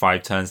normally last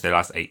 5 turns. They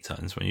last 8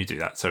 turns when you do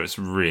that. So it's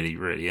really,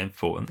 really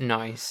important.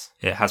 Nice.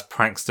 It has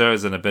Prankster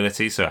as an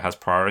ability, so it has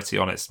priority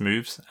on its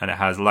moves, and it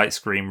has Light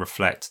Screen,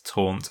 Reflect,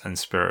 Taunt, and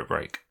Spirit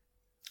Break.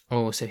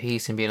 Oh, so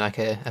he's gonna be like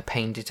a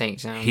pain to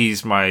take down.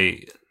 He's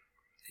my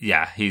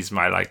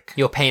like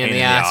your pain in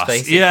the ass,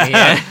 basically.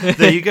 Yeah.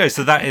 There you go.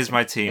 So that is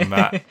my team,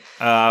 Matt.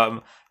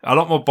 A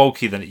lot more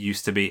bulky than it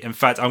used to be. In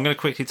fact, I'm going to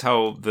quickly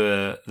tell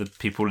the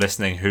people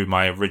listening who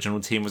my original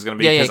team was going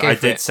to be, because I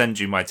did send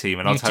you my team,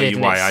 and I'll tell you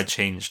why I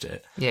changed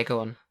it. Yeah, go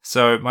on.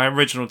 So my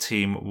original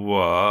team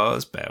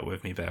was, bear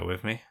with me,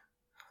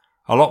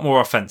 a lot more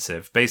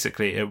offensive.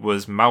 Basically, it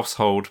was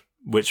Mousehold,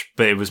 but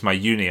it was my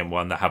Union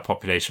one that had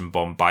Population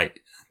Bomb, Bite,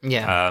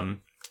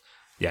 U-Turn,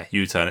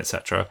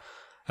 etc.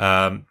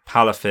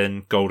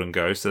 Palafin, Golden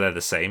Go, so they're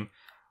the same.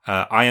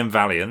 I Am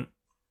Valiant,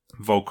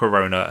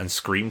 Volcarona, and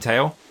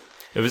Screamtail.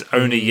 It was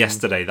only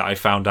yesterday that I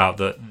found out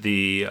that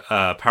the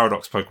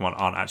Paradox Pokemon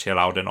aren't actually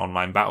allowed in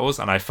online battles,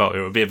 and I felt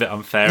it would be a bit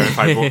unfair if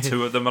I brought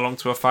 2 of them along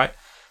to a fight,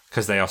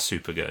 because they are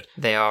super good.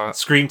 They are.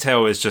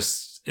 Screamtail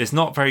it's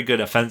not very good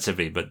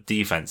offensively, but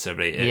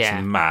defensively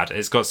it's mad.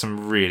 It's got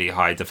some really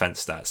high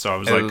defense stats, so I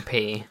was OP.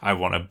 Like, I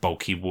want a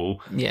bulky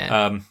wall.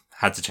 Yeah.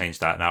 Had to change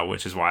that now,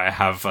 which is why I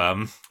have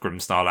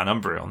Grimmsnarl and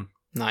Umbreon.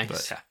 Nice.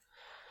 But, yeah.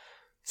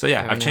 So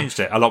yeah, I've changed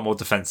it. A lot more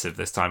defensive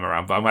this time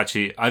around, but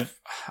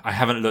I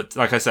haven't looked,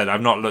 like I said,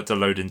 I've not looked a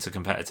load into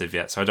competitive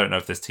yet, so I don't know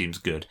if this team's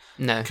good.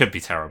 No. It could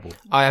be terrible.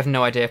 I have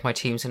no idea if my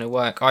team's going to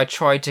work. I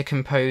tried to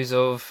compose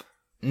of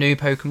new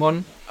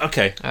Pokemon.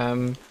 Okay.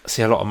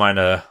 See, a lot of mine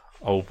are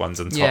old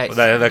ones on top. Yeah,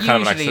 they're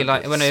kind of usually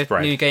like when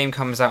a new game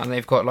comes out and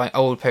they've got like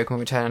old Pokemon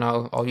return,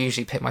 I'll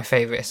usually pick my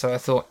favourite. So I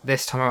thought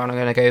this time around I'm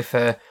going to go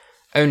for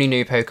only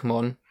new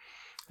Pokemon,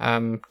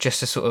 just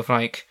to sort of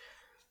like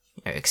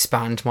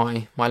expand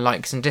my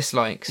likes and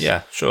dislikes.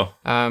 Yeah, sure.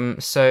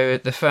 So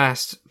the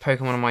first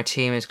Pokemon on my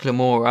team is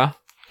Glamora.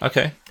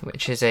 Okay.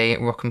 Which is a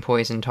Rock and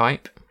Poison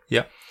type.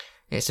 Yeah.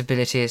 Its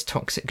ability is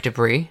Toxic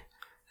Debris.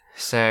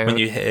 So when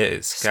you hit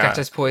it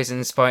scatters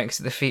poison spikes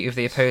at the feet of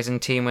the opposing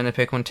team when the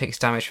Pokemon takes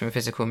damage from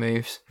physical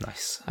moves.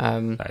 Nice.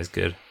 That is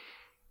good.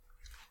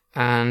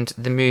 And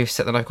the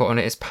moveset that I've got on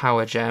it is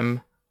Power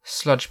Gem,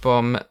 Sludge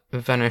Bomb,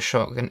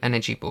 Venoshock, and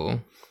Energy Ball.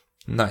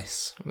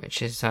 Nice.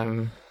 Which is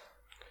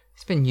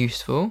it's been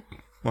useful.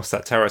 What's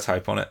that Terra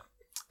type on it?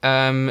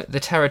 The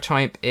Terra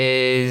type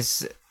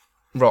is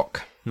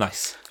Rock.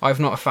 Nice. I've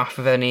not faffed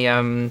with any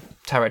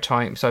Terra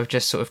types. I've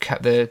just sort of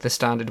kept the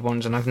standard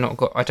ones, and I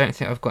don't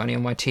think I've got any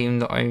on my team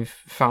that I've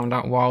found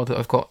out while that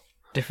I've got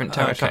different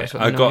Terra types.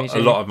 I got a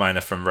lot of mine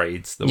are from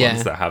raids, the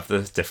ones that have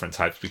the different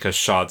types, because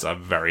shards are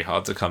very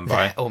hard to come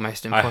by. They're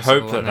almost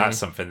impossible. I hope that's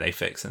something they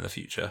fix in the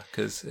future,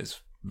 because it's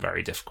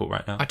very difficult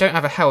right now. I don't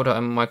have a held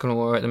item on my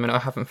Glamora at the minute. I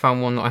haven't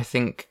found one that I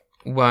think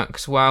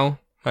works well.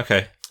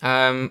 Okay.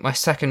 My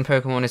second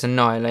Pokemon is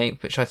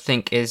Annihilate, which I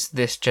think is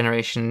this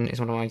generation is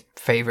one of my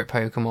favourite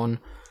Pokemon.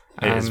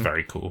 It is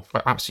very cool.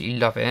 I absolutely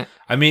love it.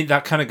 I mean,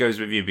 that kind of goes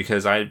with you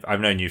because I've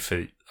known you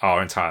for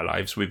our entire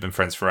lives. We've been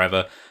friends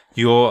forever.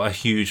 You're a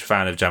huge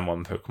fan of Gen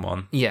 1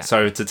 Pokemon. Yeah.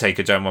 So to take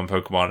a Gen 1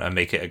 Pokemon and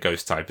make it a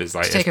ghost type is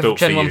like, to take it's a built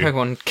Gen for 1 you.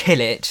 Pokemon, kill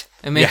it,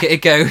 and make it a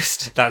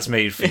ghost. That's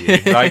made for you.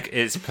 Like,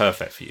 it's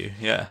perfect for you.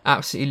 Yeah.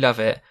 Absolutely love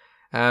it.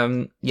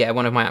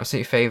 One of my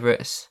absolute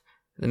favourites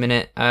at the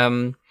minute.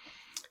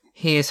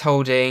 He is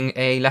holding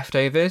a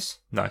Leftovers.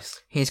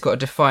 Nice. He's got a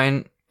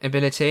Defiant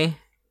ability.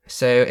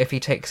 So if he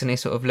takes any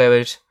sort of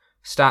lowered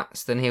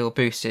stats, then he'll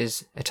boost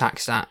his attack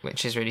stat,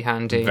 which is really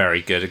handy.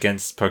 Very good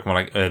against Pokemon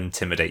like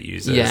Intimidate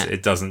users. Yeah.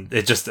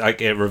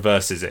 It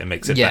reverses it and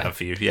makes it better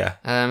for you.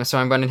 Yeah. So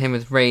I'm running him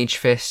with Rage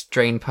Fist,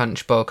 Drain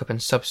Punch, Bulk Up,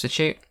 and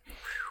Substitute,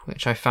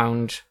 which I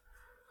found.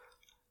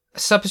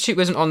 Substitute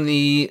wasn't on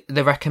the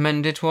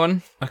recommended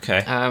one.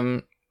 Okay.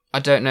 I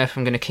don't know if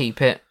I'm going to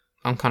keep it.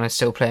 I'm kind of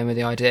still playing with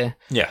the idea.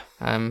 Yeah.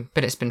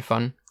 But it's been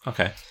fun.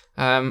 Okay.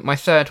 My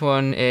third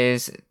one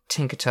is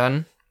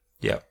Tinkerton.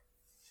 Yeah.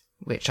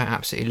 Which I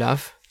absolutely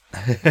love.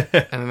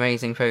 An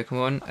amazing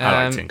Pokemon.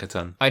 I like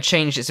Tinkerton. I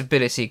changed its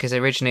ability because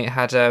originally it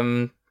had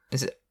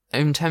is it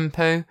Own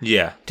Tempo?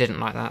 Yeah. Didn't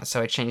like that,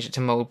 so I changed it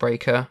to Mold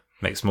Breaker.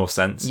 Makes more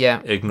sense.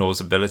 Yeah.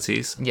 Ignores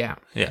abilities. Yeah.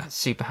 Yeah.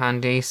 Super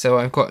handy. So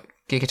I've got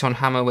Gigaton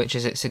Hammer, which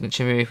is its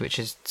signature move, which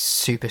is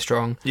super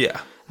strong.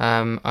 Yeah.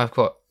 I've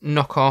got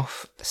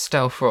Knockoff,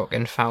 Stealth Rock,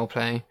 and Foul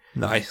Play.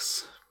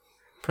 Nice.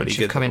 Pretty which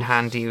good. have come in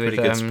handy with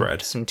good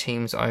spread. Some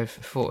teams I've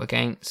fought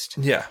against.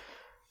 Yeah.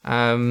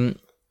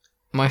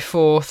 My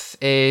fourth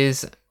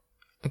is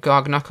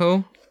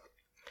Gargknuckle,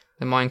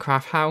 the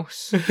Minecraft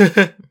house,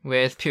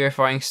 with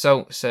Purifying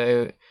Salt,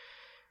 so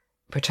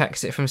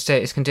protects it from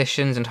status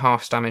conditions and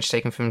half damage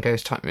taken from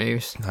ghost type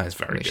moves. That is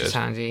very good. Which is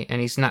handy,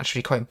 and he's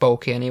naturally quite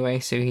bulky anyway,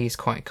 so he's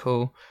quite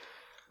cool.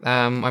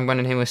 I'm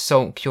running him with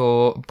Salt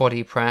Cure,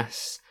 Body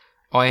Press,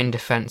 Iron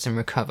Defense, and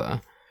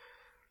Recover,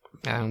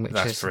 which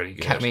That's has pretty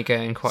good. kept me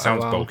going quite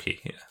Sounds a while. bulky.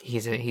 Yeah.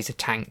 He's a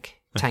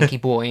tanky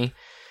boy.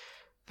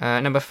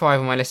 Number 5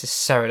 on my list is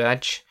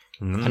Ceruledge,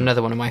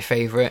 another one of my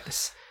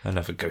favourites.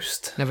 Another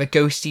ghost. Another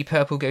ghosty,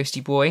 purple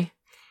ghosty boy.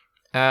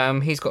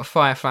 He's got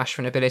Fire Flash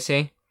for an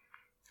ability,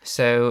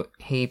 so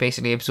he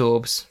basically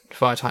absorbs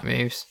fire type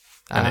moves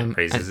And it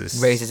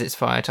raises its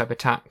fire type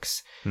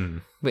attacks, Hmm.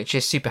 which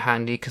is super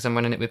handy because I'm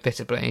running it with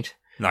Bitter Blade.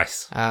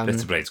 Nice.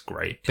 Bitter Blade's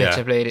great.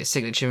 Bitter Blade, its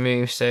signature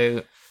move,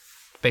 so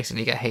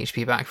basically get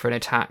HP back for an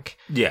attack.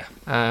 Yeah.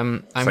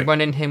 I'm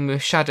running him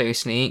with Shadow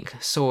Sneak,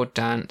 Sword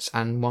Dance,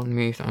 and one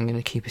move that I'm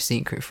going to keep a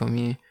secret from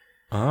you.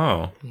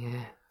 Oh.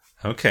 Yeah.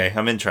 Okay,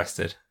 I'm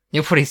interested.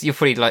 You'll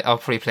probably like, I'll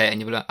probably play it and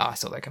you'll be like, oh, I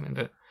saw that coming,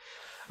 but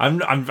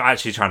I'm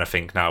actually trying to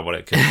think now what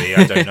it could be.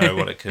 I don't know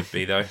what it could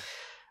be though.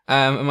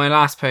 And my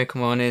last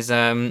Pokemon is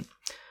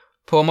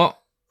Pawmot.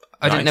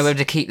 I didn't know Nice. whether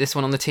to keep this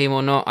one on the team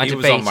or not. I He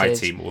was debated. on my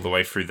team all the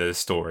way through the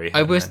story.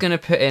 I was going to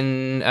put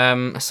in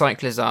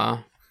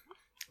Cyclizar,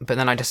 but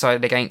then I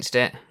decided against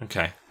it.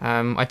 Okay.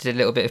 I did a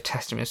little bit of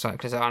testing with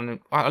Cyclizar, and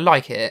I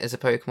like it as a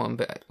Pokemon,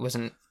 but it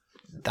wasn't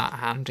that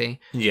handy.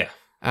 Yeah.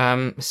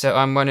 So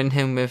I'm running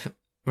him with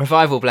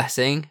Revival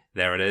Blessing.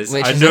 There it is.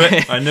 Which I is knew a-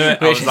 it. I knew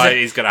it. I which was is like,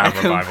 he's going to have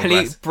a Revival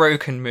complete Bless.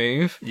 broken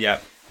move, Yeah.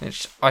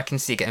 which I can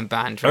see getting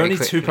banned very Only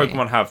quickly. two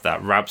Pokemon have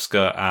that,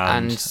 Rabsca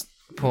and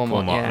Pawmot,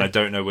 Pawmot, yeah. and I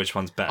don't know which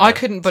one's better. I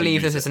couldn't to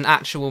believe use this it. is an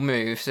actual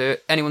move. So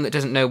anyone that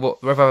doesn't know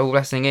what Revival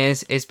Blessing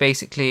is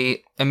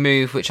basically a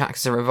move which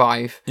acts as a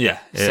revive. Yeah.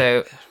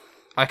 So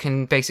I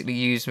can basically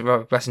use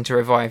Revival Blessing to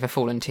revive a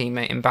fallen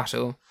teammate in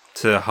battle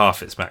to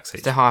half its max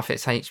HP. to half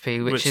its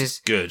HP, which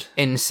is good.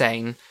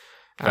 insane.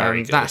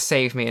 Very good. That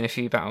saved me in a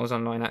few battles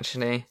online,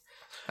 actually.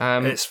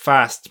 It's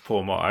fast,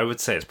 Pawmot. I would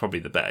say it's probably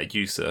the better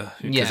user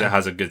because Yeah. it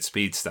has a good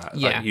speed stat.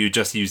 Yeah. Like, you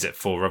just use it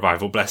for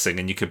Revival Blessing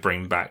and you could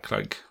bring back,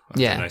 like, I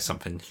don't know,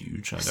 something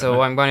huge. I don't So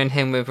know. I'm running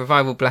him with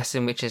Revival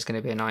Blessing, which is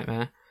going to be a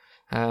nightmare.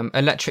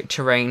 Electric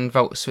Terrain,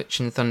 Volt Switch,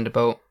 and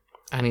Thunderbolt.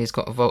 And he's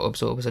got Volt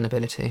Absorb as an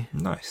ability.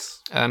 Nice.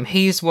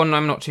 He's one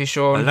I'm not too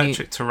sure on.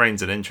 Electric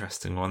Terrain's an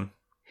interesting one.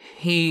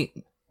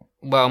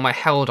 My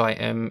held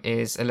item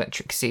is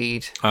Electric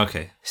Seed.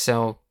 Okay. So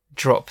I'll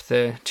drop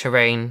the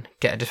Terrain,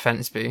 get a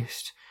defense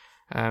boost.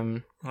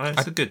 Well,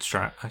 it's a good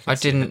strat. I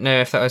didn't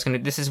know if that was going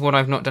to... This is one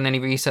I've not done any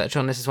research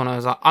on. This is one I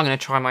was like, I'm going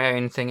to try my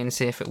own thing and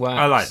see if it works.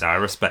 I like that. I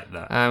respect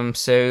that.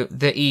 So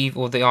the Eve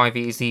or the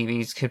IVs, the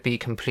EVs could be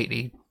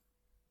completely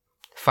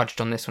fudged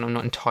on this one. I'm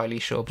not entirely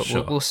sure, but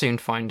Sure. we'll soon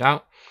find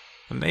out.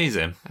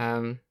 Amazing.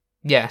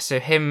 So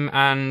him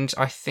and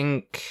I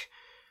think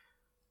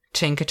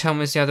Tinkerton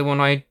was the other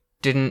one I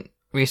didn't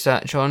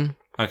research on.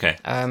 Okay.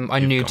 I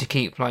knew to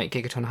keep like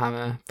Gigaton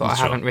Hammer, but I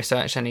Sure. haven't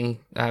researched any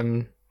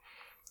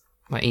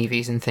like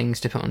EVs and things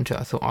to put onto it.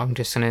 I thought I'm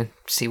just going to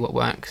see what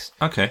works.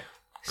 Okay.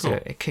 Cool.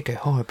 So it could go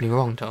horribly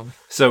wrong, Tom.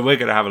 So we're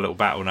going to have a little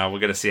battle now. We're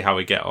going to see how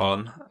we get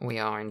on. We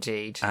are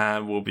indeed.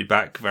 And we'll be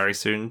back very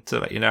soon to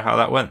let you know how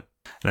that went.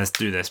 Let's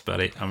do this,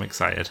 buddy. I'm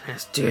excited.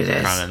 Let's do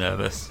this. Kind of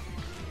nervous.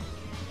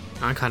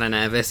 I'm kind of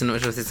nervous. I'm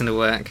not sure if this is going to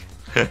work.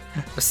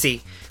 We'll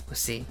see.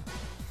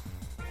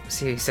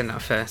 See who sent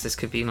that first. This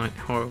could be like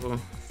horrible.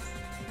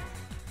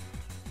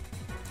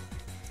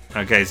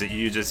 Okay, so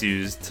you just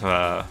used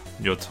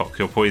your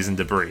poison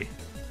debris.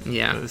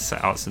 Yeah. To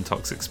set out some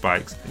toxic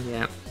spikes.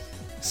 Yeah.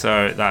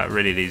 So that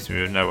really leaves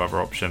me with no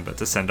other option but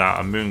to send out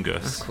a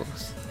Moongus. Of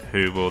course.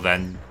 Who will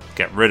then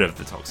get rid of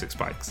the toxic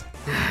spikes.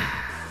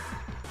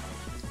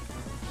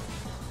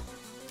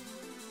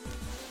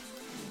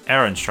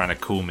 Aaron's trying to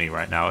cool me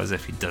right now as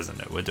if he doesn't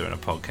know we're doing a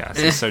podcast.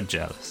 He's so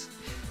jealous.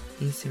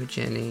 He's so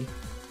jelly.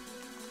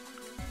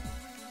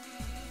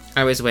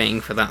 I was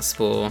waiting for that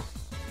spore.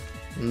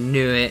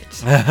 Knew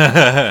it.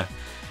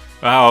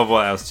 Well,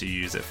 what else do you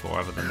use it for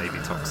other than maybe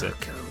toxic?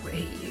 Go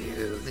away,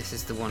 you. This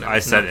is the one I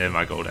sent in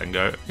my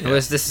Goldengo. Yeah.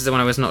 This is the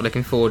one I was not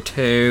looking forward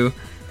to.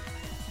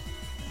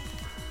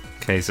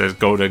 Okay, so it's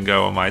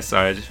Goldengo on my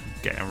side.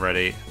 Getting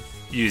ready.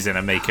 Using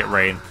a Make It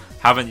Rain.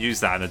 Haven't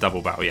used that in a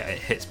double battle yet. It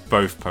hits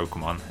both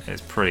Pokemon.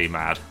 It's pretty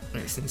mad.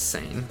 It's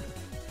insane.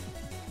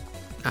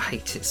 I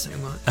hate it so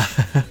much.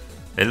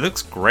 It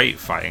looks great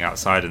fighting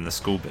outside in the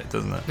school bit,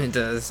 doesn't it? It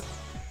does.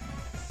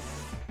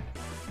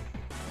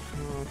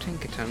 Oh,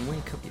 Tinkerton,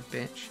 wake up, you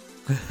bitch.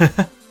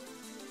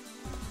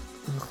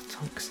 Ugh,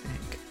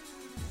 toxic.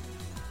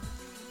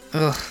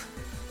 Ugh.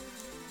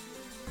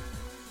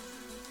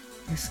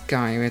 This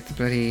guy with the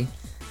bloody...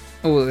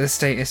 all the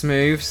status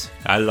moves.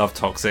 I love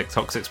Toxic.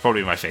 Toxic's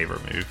probably my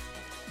favourite move.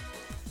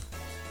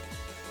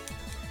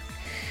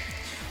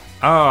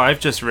 Oh, I've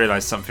just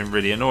realised something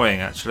really annoying,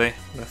 actually.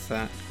 What's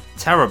that?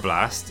 Terra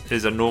Blast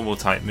is a normal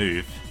type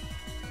move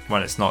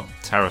when it's not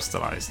Terra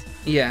Stylized.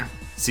 Yeah.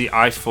 See,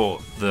 I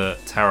thought that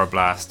Terra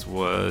Blast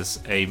was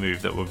a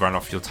move that would run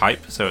off your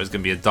type, so it was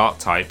going to be a Dark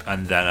type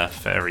and then a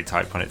Fairy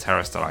type when it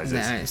Terra Stylizes.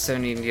 No, it's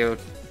only your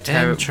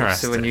Terra.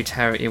 Interesting. So when you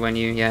when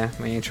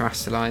you Terra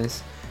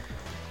Stylize.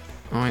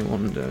 I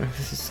wonder if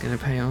this is going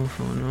to pay off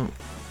or not.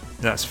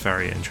 That's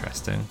very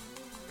interesting.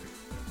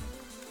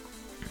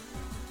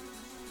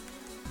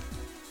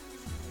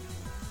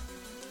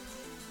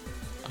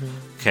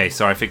 Okay,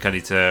 so I think I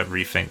need to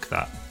rethink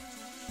that.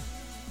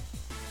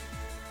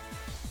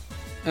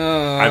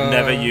 I've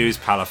never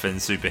used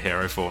Palafin's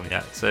superhero form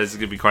yet, so this is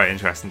going to be quite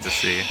interesting to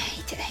see.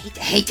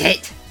 Hate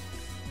it.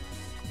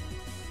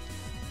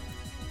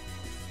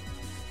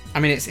 I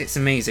mean, it's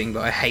amazing,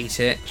 but I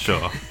hate it.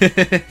 Sure.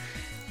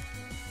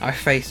 I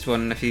faced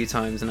one a few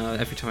times, and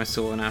every time I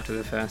saw one after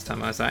the first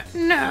time, I was like,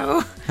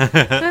 no,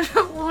 I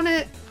don't want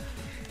it.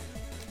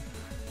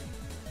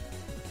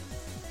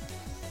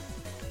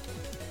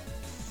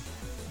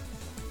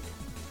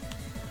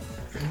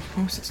 Of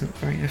course, it's not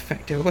very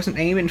effective. I wasn't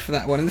aiming for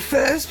that one in the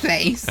first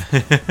place.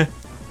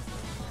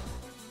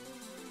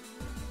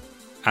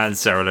 And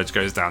Cerulege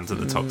goes down to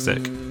the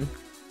Toxic.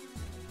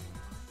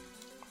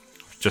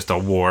 Just a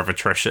war of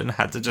attrition.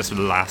 Had to just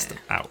last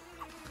out.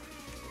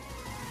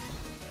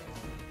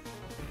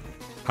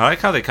 I like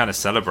how they kind of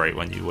celebrate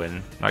when you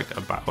win. Like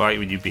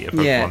when you beat a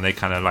Pokemon, they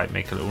kind of like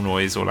make a little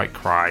noise or like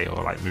cry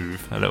or like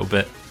move a little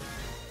bit.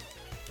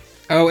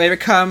 Oh, here it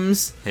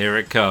comes. Here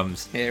it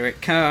comes. Here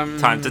it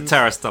comes. Time to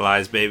Terra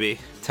Stylize, baby.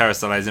 Terra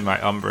Stylizing my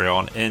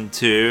Umbreon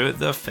into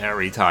the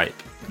Fairy type.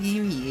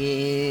 Here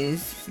he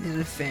is.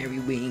 Little fairy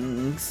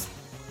wings.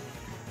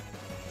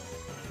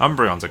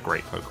 Umbreon's a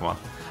great Pokemon.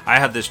 I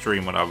had this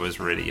dream when I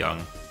was really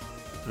young.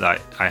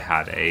 Like, I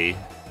had an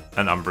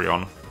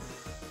Umbreon.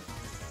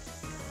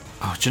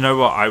 Oh, do you know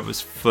what? I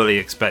was fully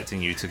expecting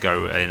you to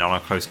go in on a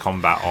close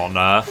combat on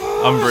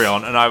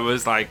Umbreon, and I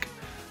was like,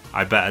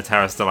 I better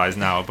Terra Stylize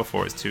now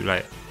before it's too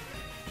late.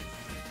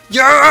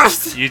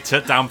 Yes! You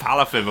took down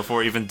Palafin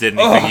before it even did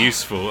anything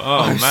useful. Oh,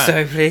 I'm man.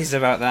 so pleased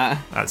about that.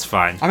 That's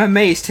fine. I'm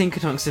amazed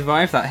Tinkertonk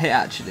survived that hit,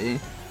 actually.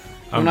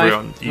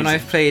 When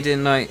I've played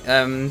in like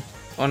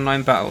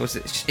online battles,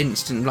 it's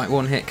instant like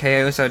one hit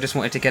KO, so I just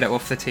wanted to get it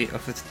off the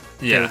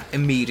field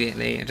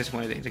immediately. I just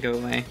wanted it to go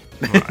away.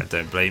 Well, I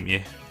don't blame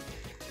you.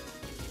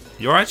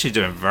 You're actually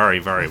doing very,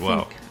 very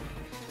well.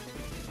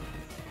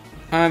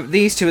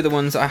 These two are the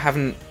ones I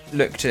haven't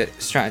looked at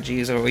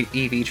strategies or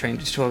EV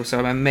trained at all, so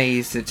I'm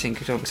amazed that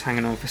Tinkertonk's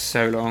hanging on for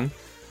so long.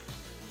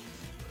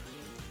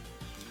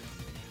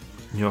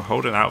 You're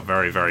holding out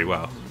very, very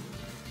well.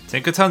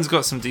 Tinkerton's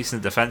got some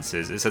decent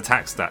defenses. Its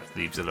attack stat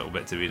leaves a little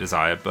bit to be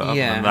desired, but other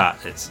than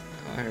that, it's...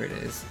 Oh, here it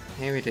is.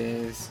 Here it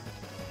is.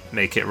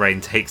 Make It Rain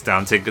takes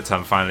down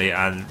Tinkerton finally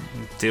and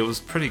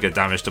deals pretty good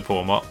damage to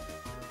Pawmot.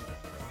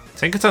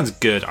 Tinkerton's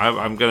good.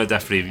 I'm going to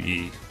definitely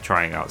be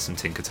trying out some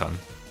Tinkerton.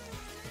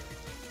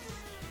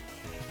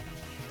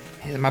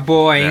 Here's my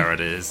boy. There it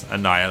is.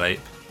 Annihilate.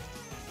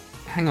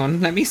 Hang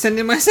on, let me send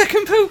in my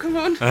second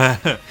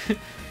Pokemon.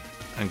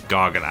 And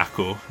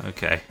Garganacl.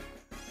 Okay.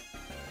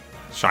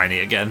 Shiny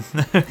again.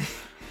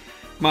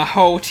 My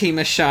whole team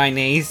of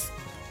shinies.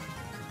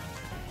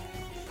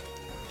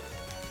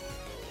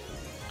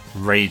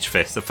 Rage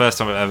Fist. The first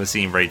time I've ever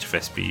seen Rage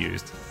Fist be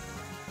used.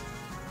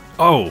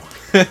 Oh!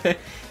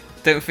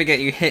 Don't forget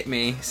you hit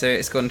me, so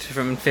it's gone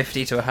from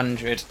 50 to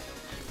 100.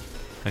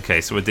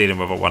 Okay, so we're dealing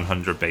with a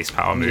 100 base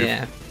power move.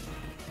 Yeah.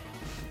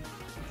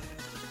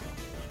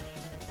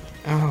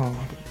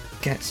 Oh,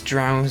 gets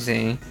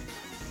drowsy.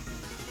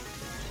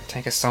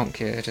 take a Salt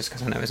Cure just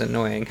because I know it's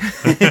annoying.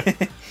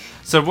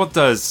 So what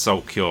does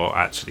Salt Cure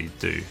actually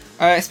do?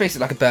 It's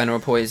basically like a burn or a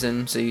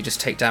poison, so you just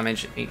take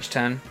damage each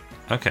turn.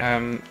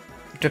 Okay.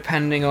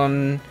 Depending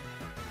on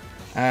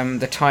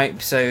the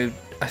type, so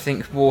I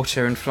think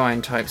water and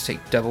flying types take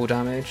double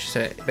damage, so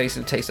it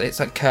basically takes, it's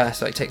like curse,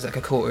 so it takes like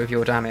a quarter of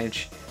your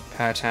damage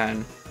per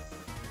turn.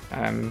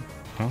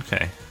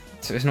 Okay.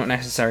 So it's not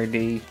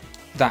necessarily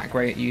that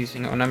great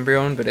using it on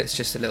Umbreon, but it's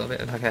just a little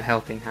bit like a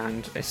helping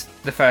hand. It's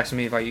the first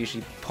move I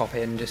usually pop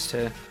in just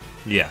to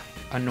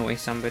annoy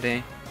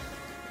somebody.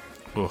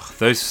 Ugh,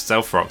 those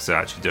stealth rocks are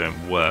actually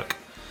doing work.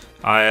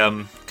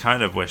 I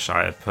kind of wish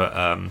I had put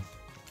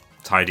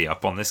Tidy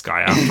Up on this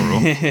guy after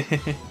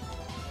all.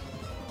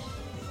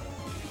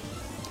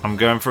 I'm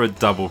going for a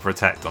double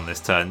protect on this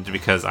turn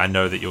because I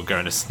know that you're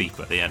going to sleep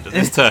at the end of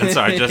this turn,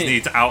 so I just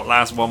need to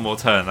outlast one more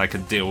turn. I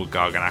can deal with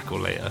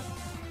Garganacl later.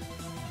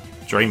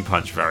 Drain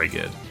Punch, very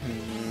good.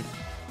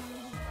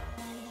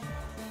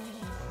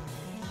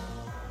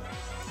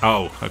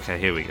 Oh, okay,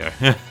 here we go.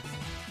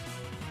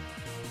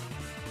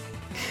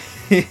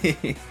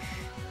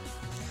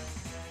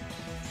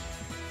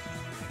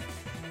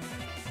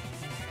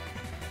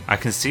 I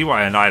can see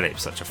why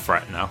Annihilate's such a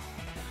threat now.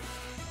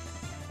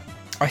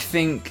 I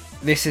think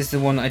this is the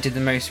one that I did the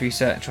most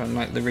research on,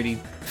 like the really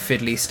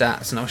fiddly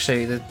stats, and I'll show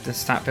you the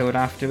stat build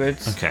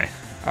afterwards. Okay.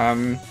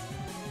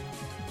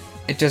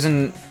 It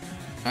doesn't,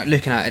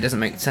 looking at it, doesn't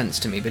make sense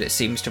to me, but it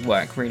seems to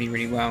work really,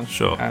 really well.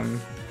 Sure.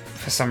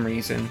 For some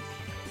reason.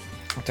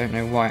 I don't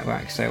know why it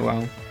works so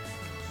well.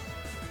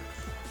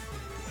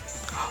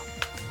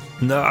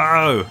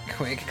 No!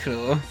 Quick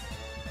Claw.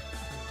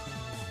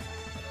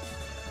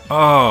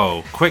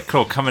 Oh, Quick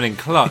Claw coming in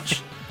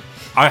clutch.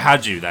 I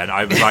had you then.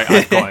 I was like,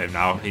 I've got him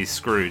now. He's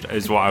screwed,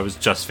 is what I was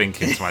just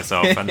thinking to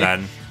myself. And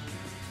then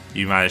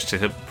you managed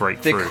to break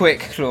through. The Quick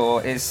Claw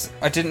is...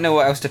 I didn't know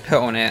what else to put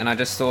on it, and I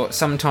just thought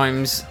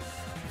sometimes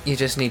you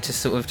just need to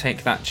sort of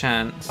take that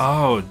chance.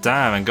 Oh,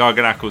 damn. And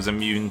Garganacl's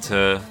immune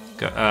to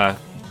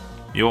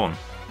Yawn.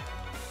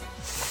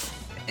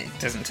 It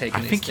doesn't take...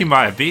 I think you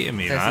might have beaten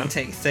me, it man. doesn't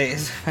take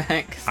status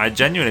effects. I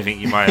genuinely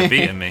think you might have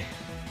beaten me.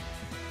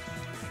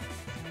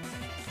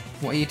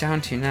 What are you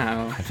down to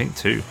now? I think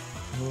 2.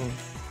 Oh.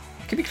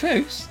 Could be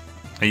close.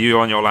 Are you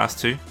on your last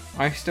 2?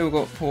 I've still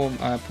got Palm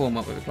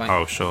up with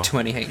like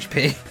 20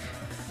 HP.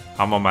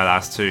 I'm on my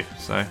last 2,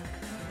 so...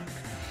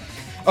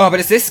 Oh, but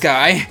it's this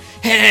guy!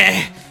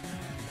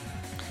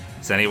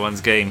 It's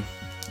anyone's game.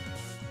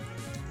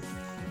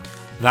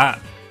 That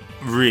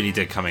really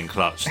did come in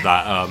clutch,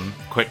 that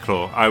Quick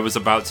Claw. I was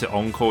about to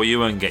encore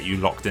you and get you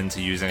locked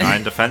into using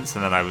Iron Defense,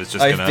 and then I was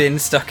just I've been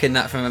stuck in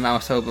that from a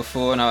mouse hole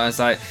before, and I was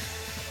like,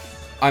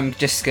 I'm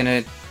just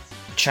gonna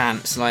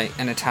chance like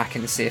an attack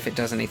and see if it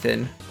does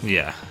anything.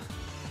 Yeah.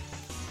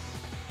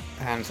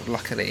 And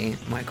luckily,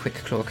 my Quick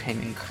Claw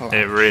came in clutch.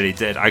 It really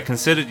did. I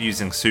considered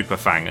using Super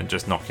Fang and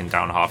just knocking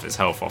down half his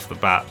health off the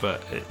bat,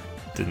 but it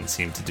didn't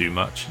seem to do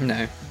much.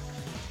 No.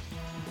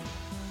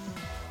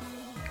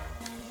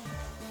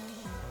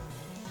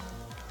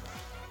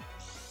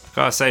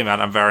 Gotta say, man,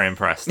 I'm very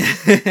impressed.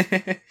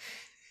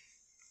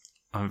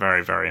 I'm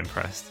very, very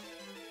impressed.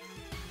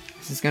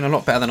 This is going a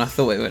lot better than I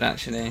thought it would,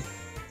 actually.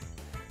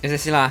 Is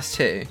this your last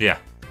 2? Yeah.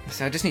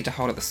 So I just need to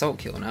hold up the Salt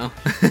Cure now.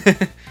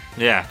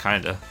 Yeah,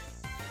 kinda.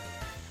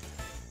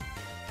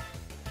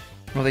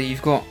 Although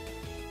you've got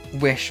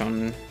Wish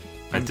on...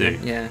 I do.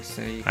 Yeah,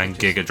 so you And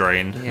Giga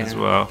Drain as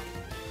well.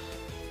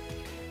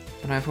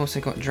 And I've also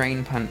got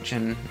Drain Punch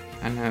and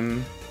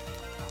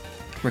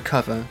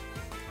Recover.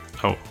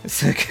 Oh.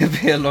 So it could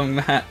be a long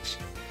match.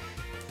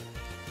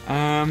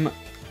 Yeah.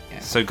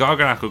 So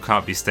Garganacl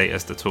can't be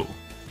statused at all?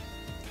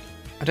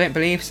 I don't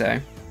believe so.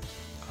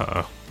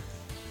 Uh-oh.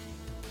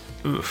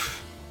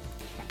 Oof.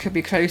 Could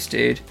be close,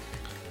 dude.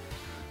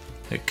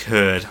 It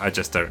could, I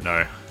just don't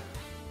know.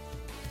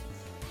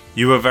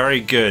 You were very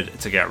good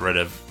to get rid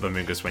of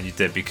Mamungus when you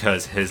did,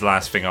 because his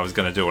last thing I was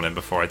going to do on him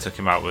before I took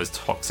him out was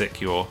Toxic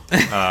your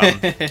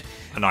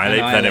Annihilate.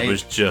 Then it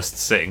was just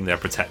sitting there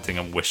protecting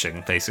and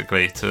wishing,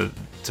 basically,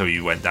 till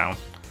you went down.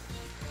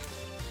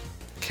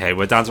 Okay,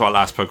 we're down to our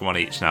last Pokemon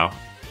each now.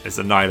 It's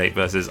Annihilate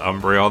versus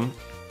Umbreon,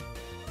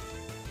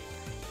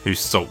 who's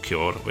Salt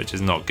Cured, which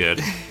is not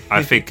good.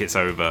 I think it's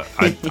over.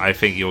 I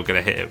think you're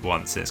going to hit it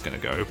once and it's going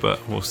to go, but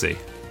we'll see.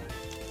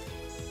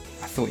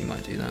 I thought you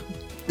might do that.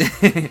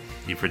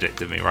 You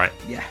predicted me, right?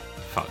 Yeah.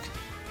 Fuck.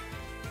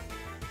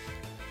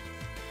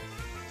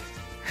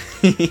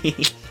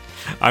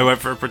 I went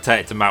for a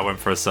protect and Matt went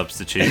for a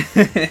substitute.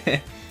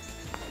 I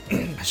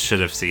should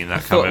have seen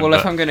that coming. Well,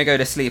 if I'm going to go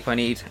to sleep, I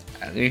need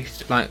at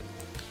least like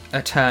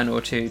a turn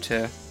or 2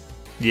 to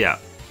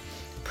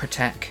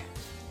protect.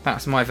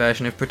 That's my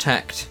version of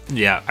protect.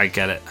 Yeah, I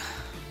get it.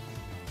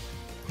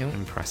 Yep.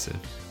 Impressive.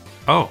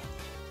 Oh,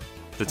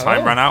 the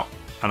time ran out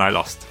and I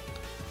lost.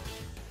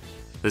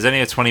 There's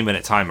only a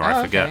 20-minute timer,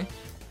 I forget.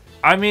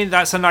 I mean,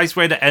 that's a nice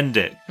way to end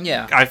it.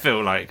 Yeah. I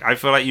feel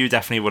like you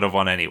definitely would have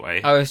won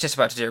anyway. I was just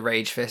about to do a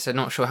Rage Fist. I'm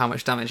not sure how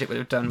much damage it would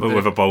have done. But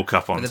with a bulk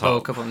up on top. With a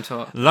bulk up on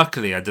top.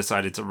 Luckily, I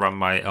decided to run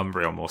my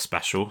Umbreon more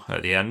special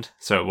at the end,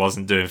 so it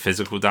wasn't doing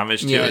physical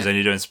damage to it was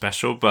only doing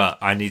special, but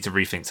I need to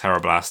rethink Terra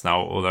Blast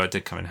now, although it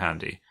did come in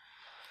handy.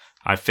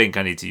 I think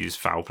I need to use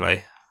Foul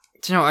Play.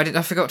 Do you know what?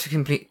 I forgot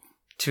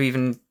to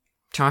even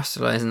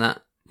Terastallize in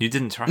that. You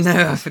didn't trust No,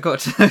 me. I forgot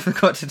to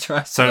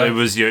Terastallize. So it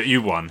was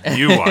you won.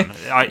 You won.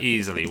 I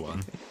easily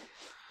won.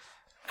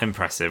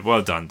 Impressive.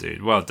 Well done,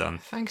 dude. Well done.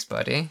 Thanks,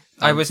 buddy.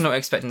 I was not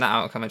expecting that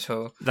outcome at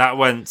all. That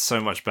went so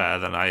much better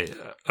than I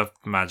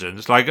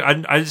imagined. Like,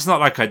 it's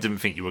not like I didn't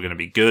think you were going to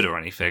be good or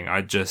anything.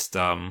 I just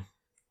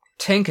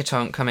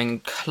Tinkatonk coming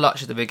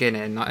clutch at the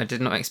beginning. I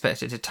did not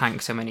expect it to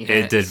tank so many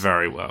hits. It did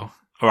very well.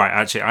 All right,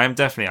 actually, I'm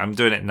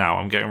doing it now.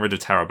 I'm getting rid of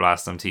Terra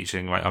Blast. I'm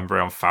teaching my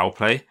Umbreon Foul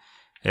Play.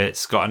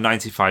 It's got a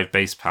 95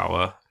 base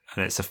power,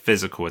 and it's a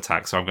physical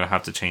attack, so I'm going to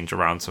have to change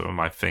around some of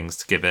my things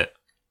to give it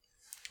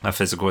a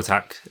physical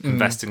attack,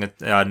 investing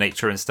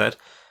nature instead.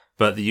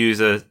 But the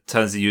user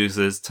turns the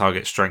user's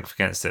target strength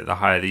against it. The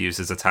higher the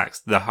user's attacks,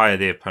 the higher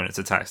the opponent's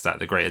attack stat,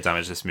 the greater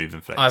damage this move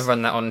inflicts. I've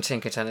run that on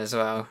Tinkerton as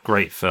well.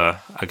 Great for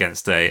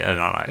against an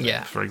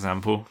ally, for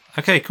example.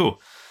 Okay, cool.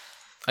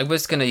 I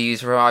was going to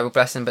use Revival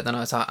Blessing, but then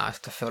I was like, I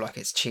feel like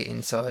it's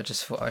cheating, so I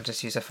just thought I'd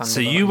just use a Thunderbolt. So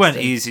you went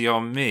easy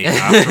on me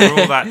after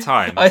all that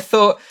time. I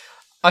feel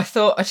like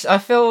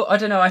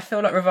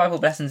Revival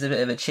Blessing's a bit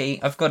of a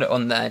cheat. I've got it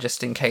on there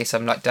just in case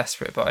I'm like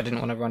desperate, but I didn't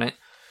want to run it.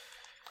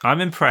 I'm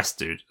impressed,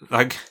 dude.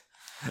 Like,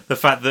 the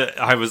fact that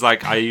I was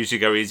like, I usually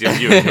go easy on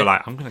you, and you're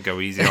like, I'm going to go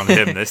easy on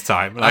him this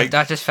time. Like,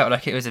 I just felt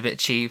like it was a bit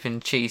cheap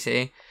and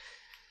cheesy.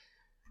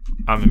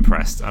 I'm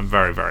impressed. I'm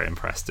very, very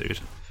impressed,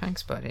 dude.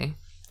 Thanks, buddy.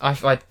 I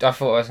thought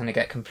I was going to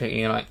get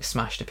completely like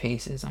smashed to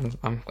pieces.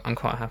 I'm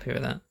quite happy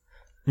with that.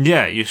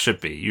 Yeah, you should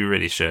be. You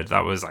really should.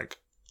 That was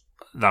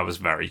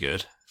very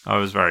good. I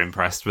was very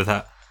impressed with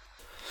that.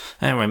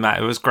 Anyway, Matt,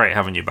 it was great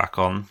having you back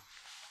on.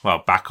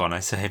 Well, back on,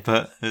 I say,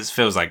 but it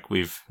feels like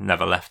we've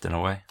never left in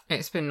a way.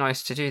 It's been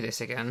nice to do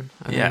this again.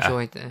 I've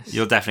enjoyed this.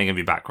 You're definitely going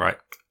to be back, right?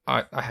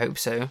 I hope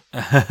so.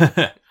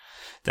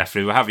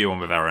 Definitely. We'll have you on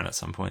with Aaron at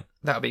some point.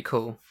 That'll be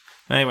cool.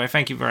 Anyway,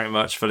 thank you very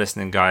much for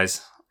listening,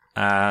 guys.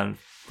 And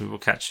we will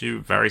catch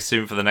you very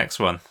soon for the next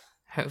one.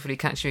 Hopefully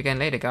catch you again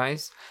later,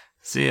 guys.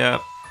 See ya.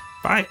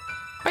 Bye.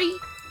 Bye.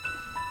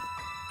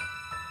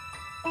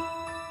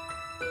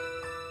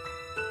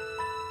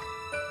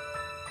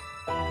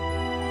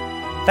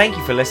 Thank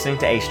you for listening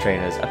to Ace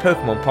Trainers, a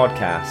Pokemon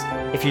podcast.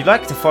 If you'd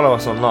like to follow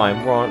us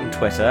online, we're on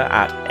Twitter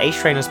at Ace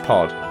Trainers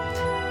Pod.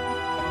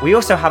 We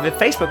also have a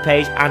Facebook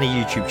page and a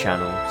YouTube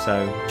channel,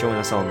 so join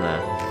us on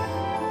there.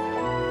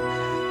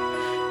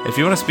 If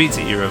you want to speak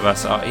to either of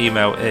us, our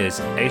email is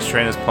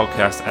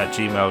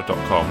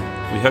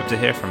acetrainerspodcast@gmail.com. We hope to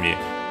hear from you.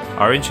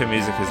 Our intro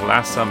music is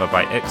Last Summer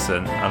by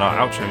Ixon, and our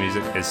outro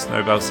music is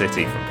Snowbell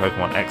City from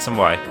Pokemon X and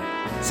Y.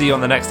 See you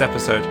on the next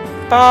episode.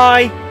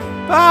 Bye!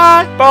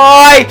 Bye!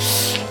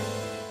 Bye!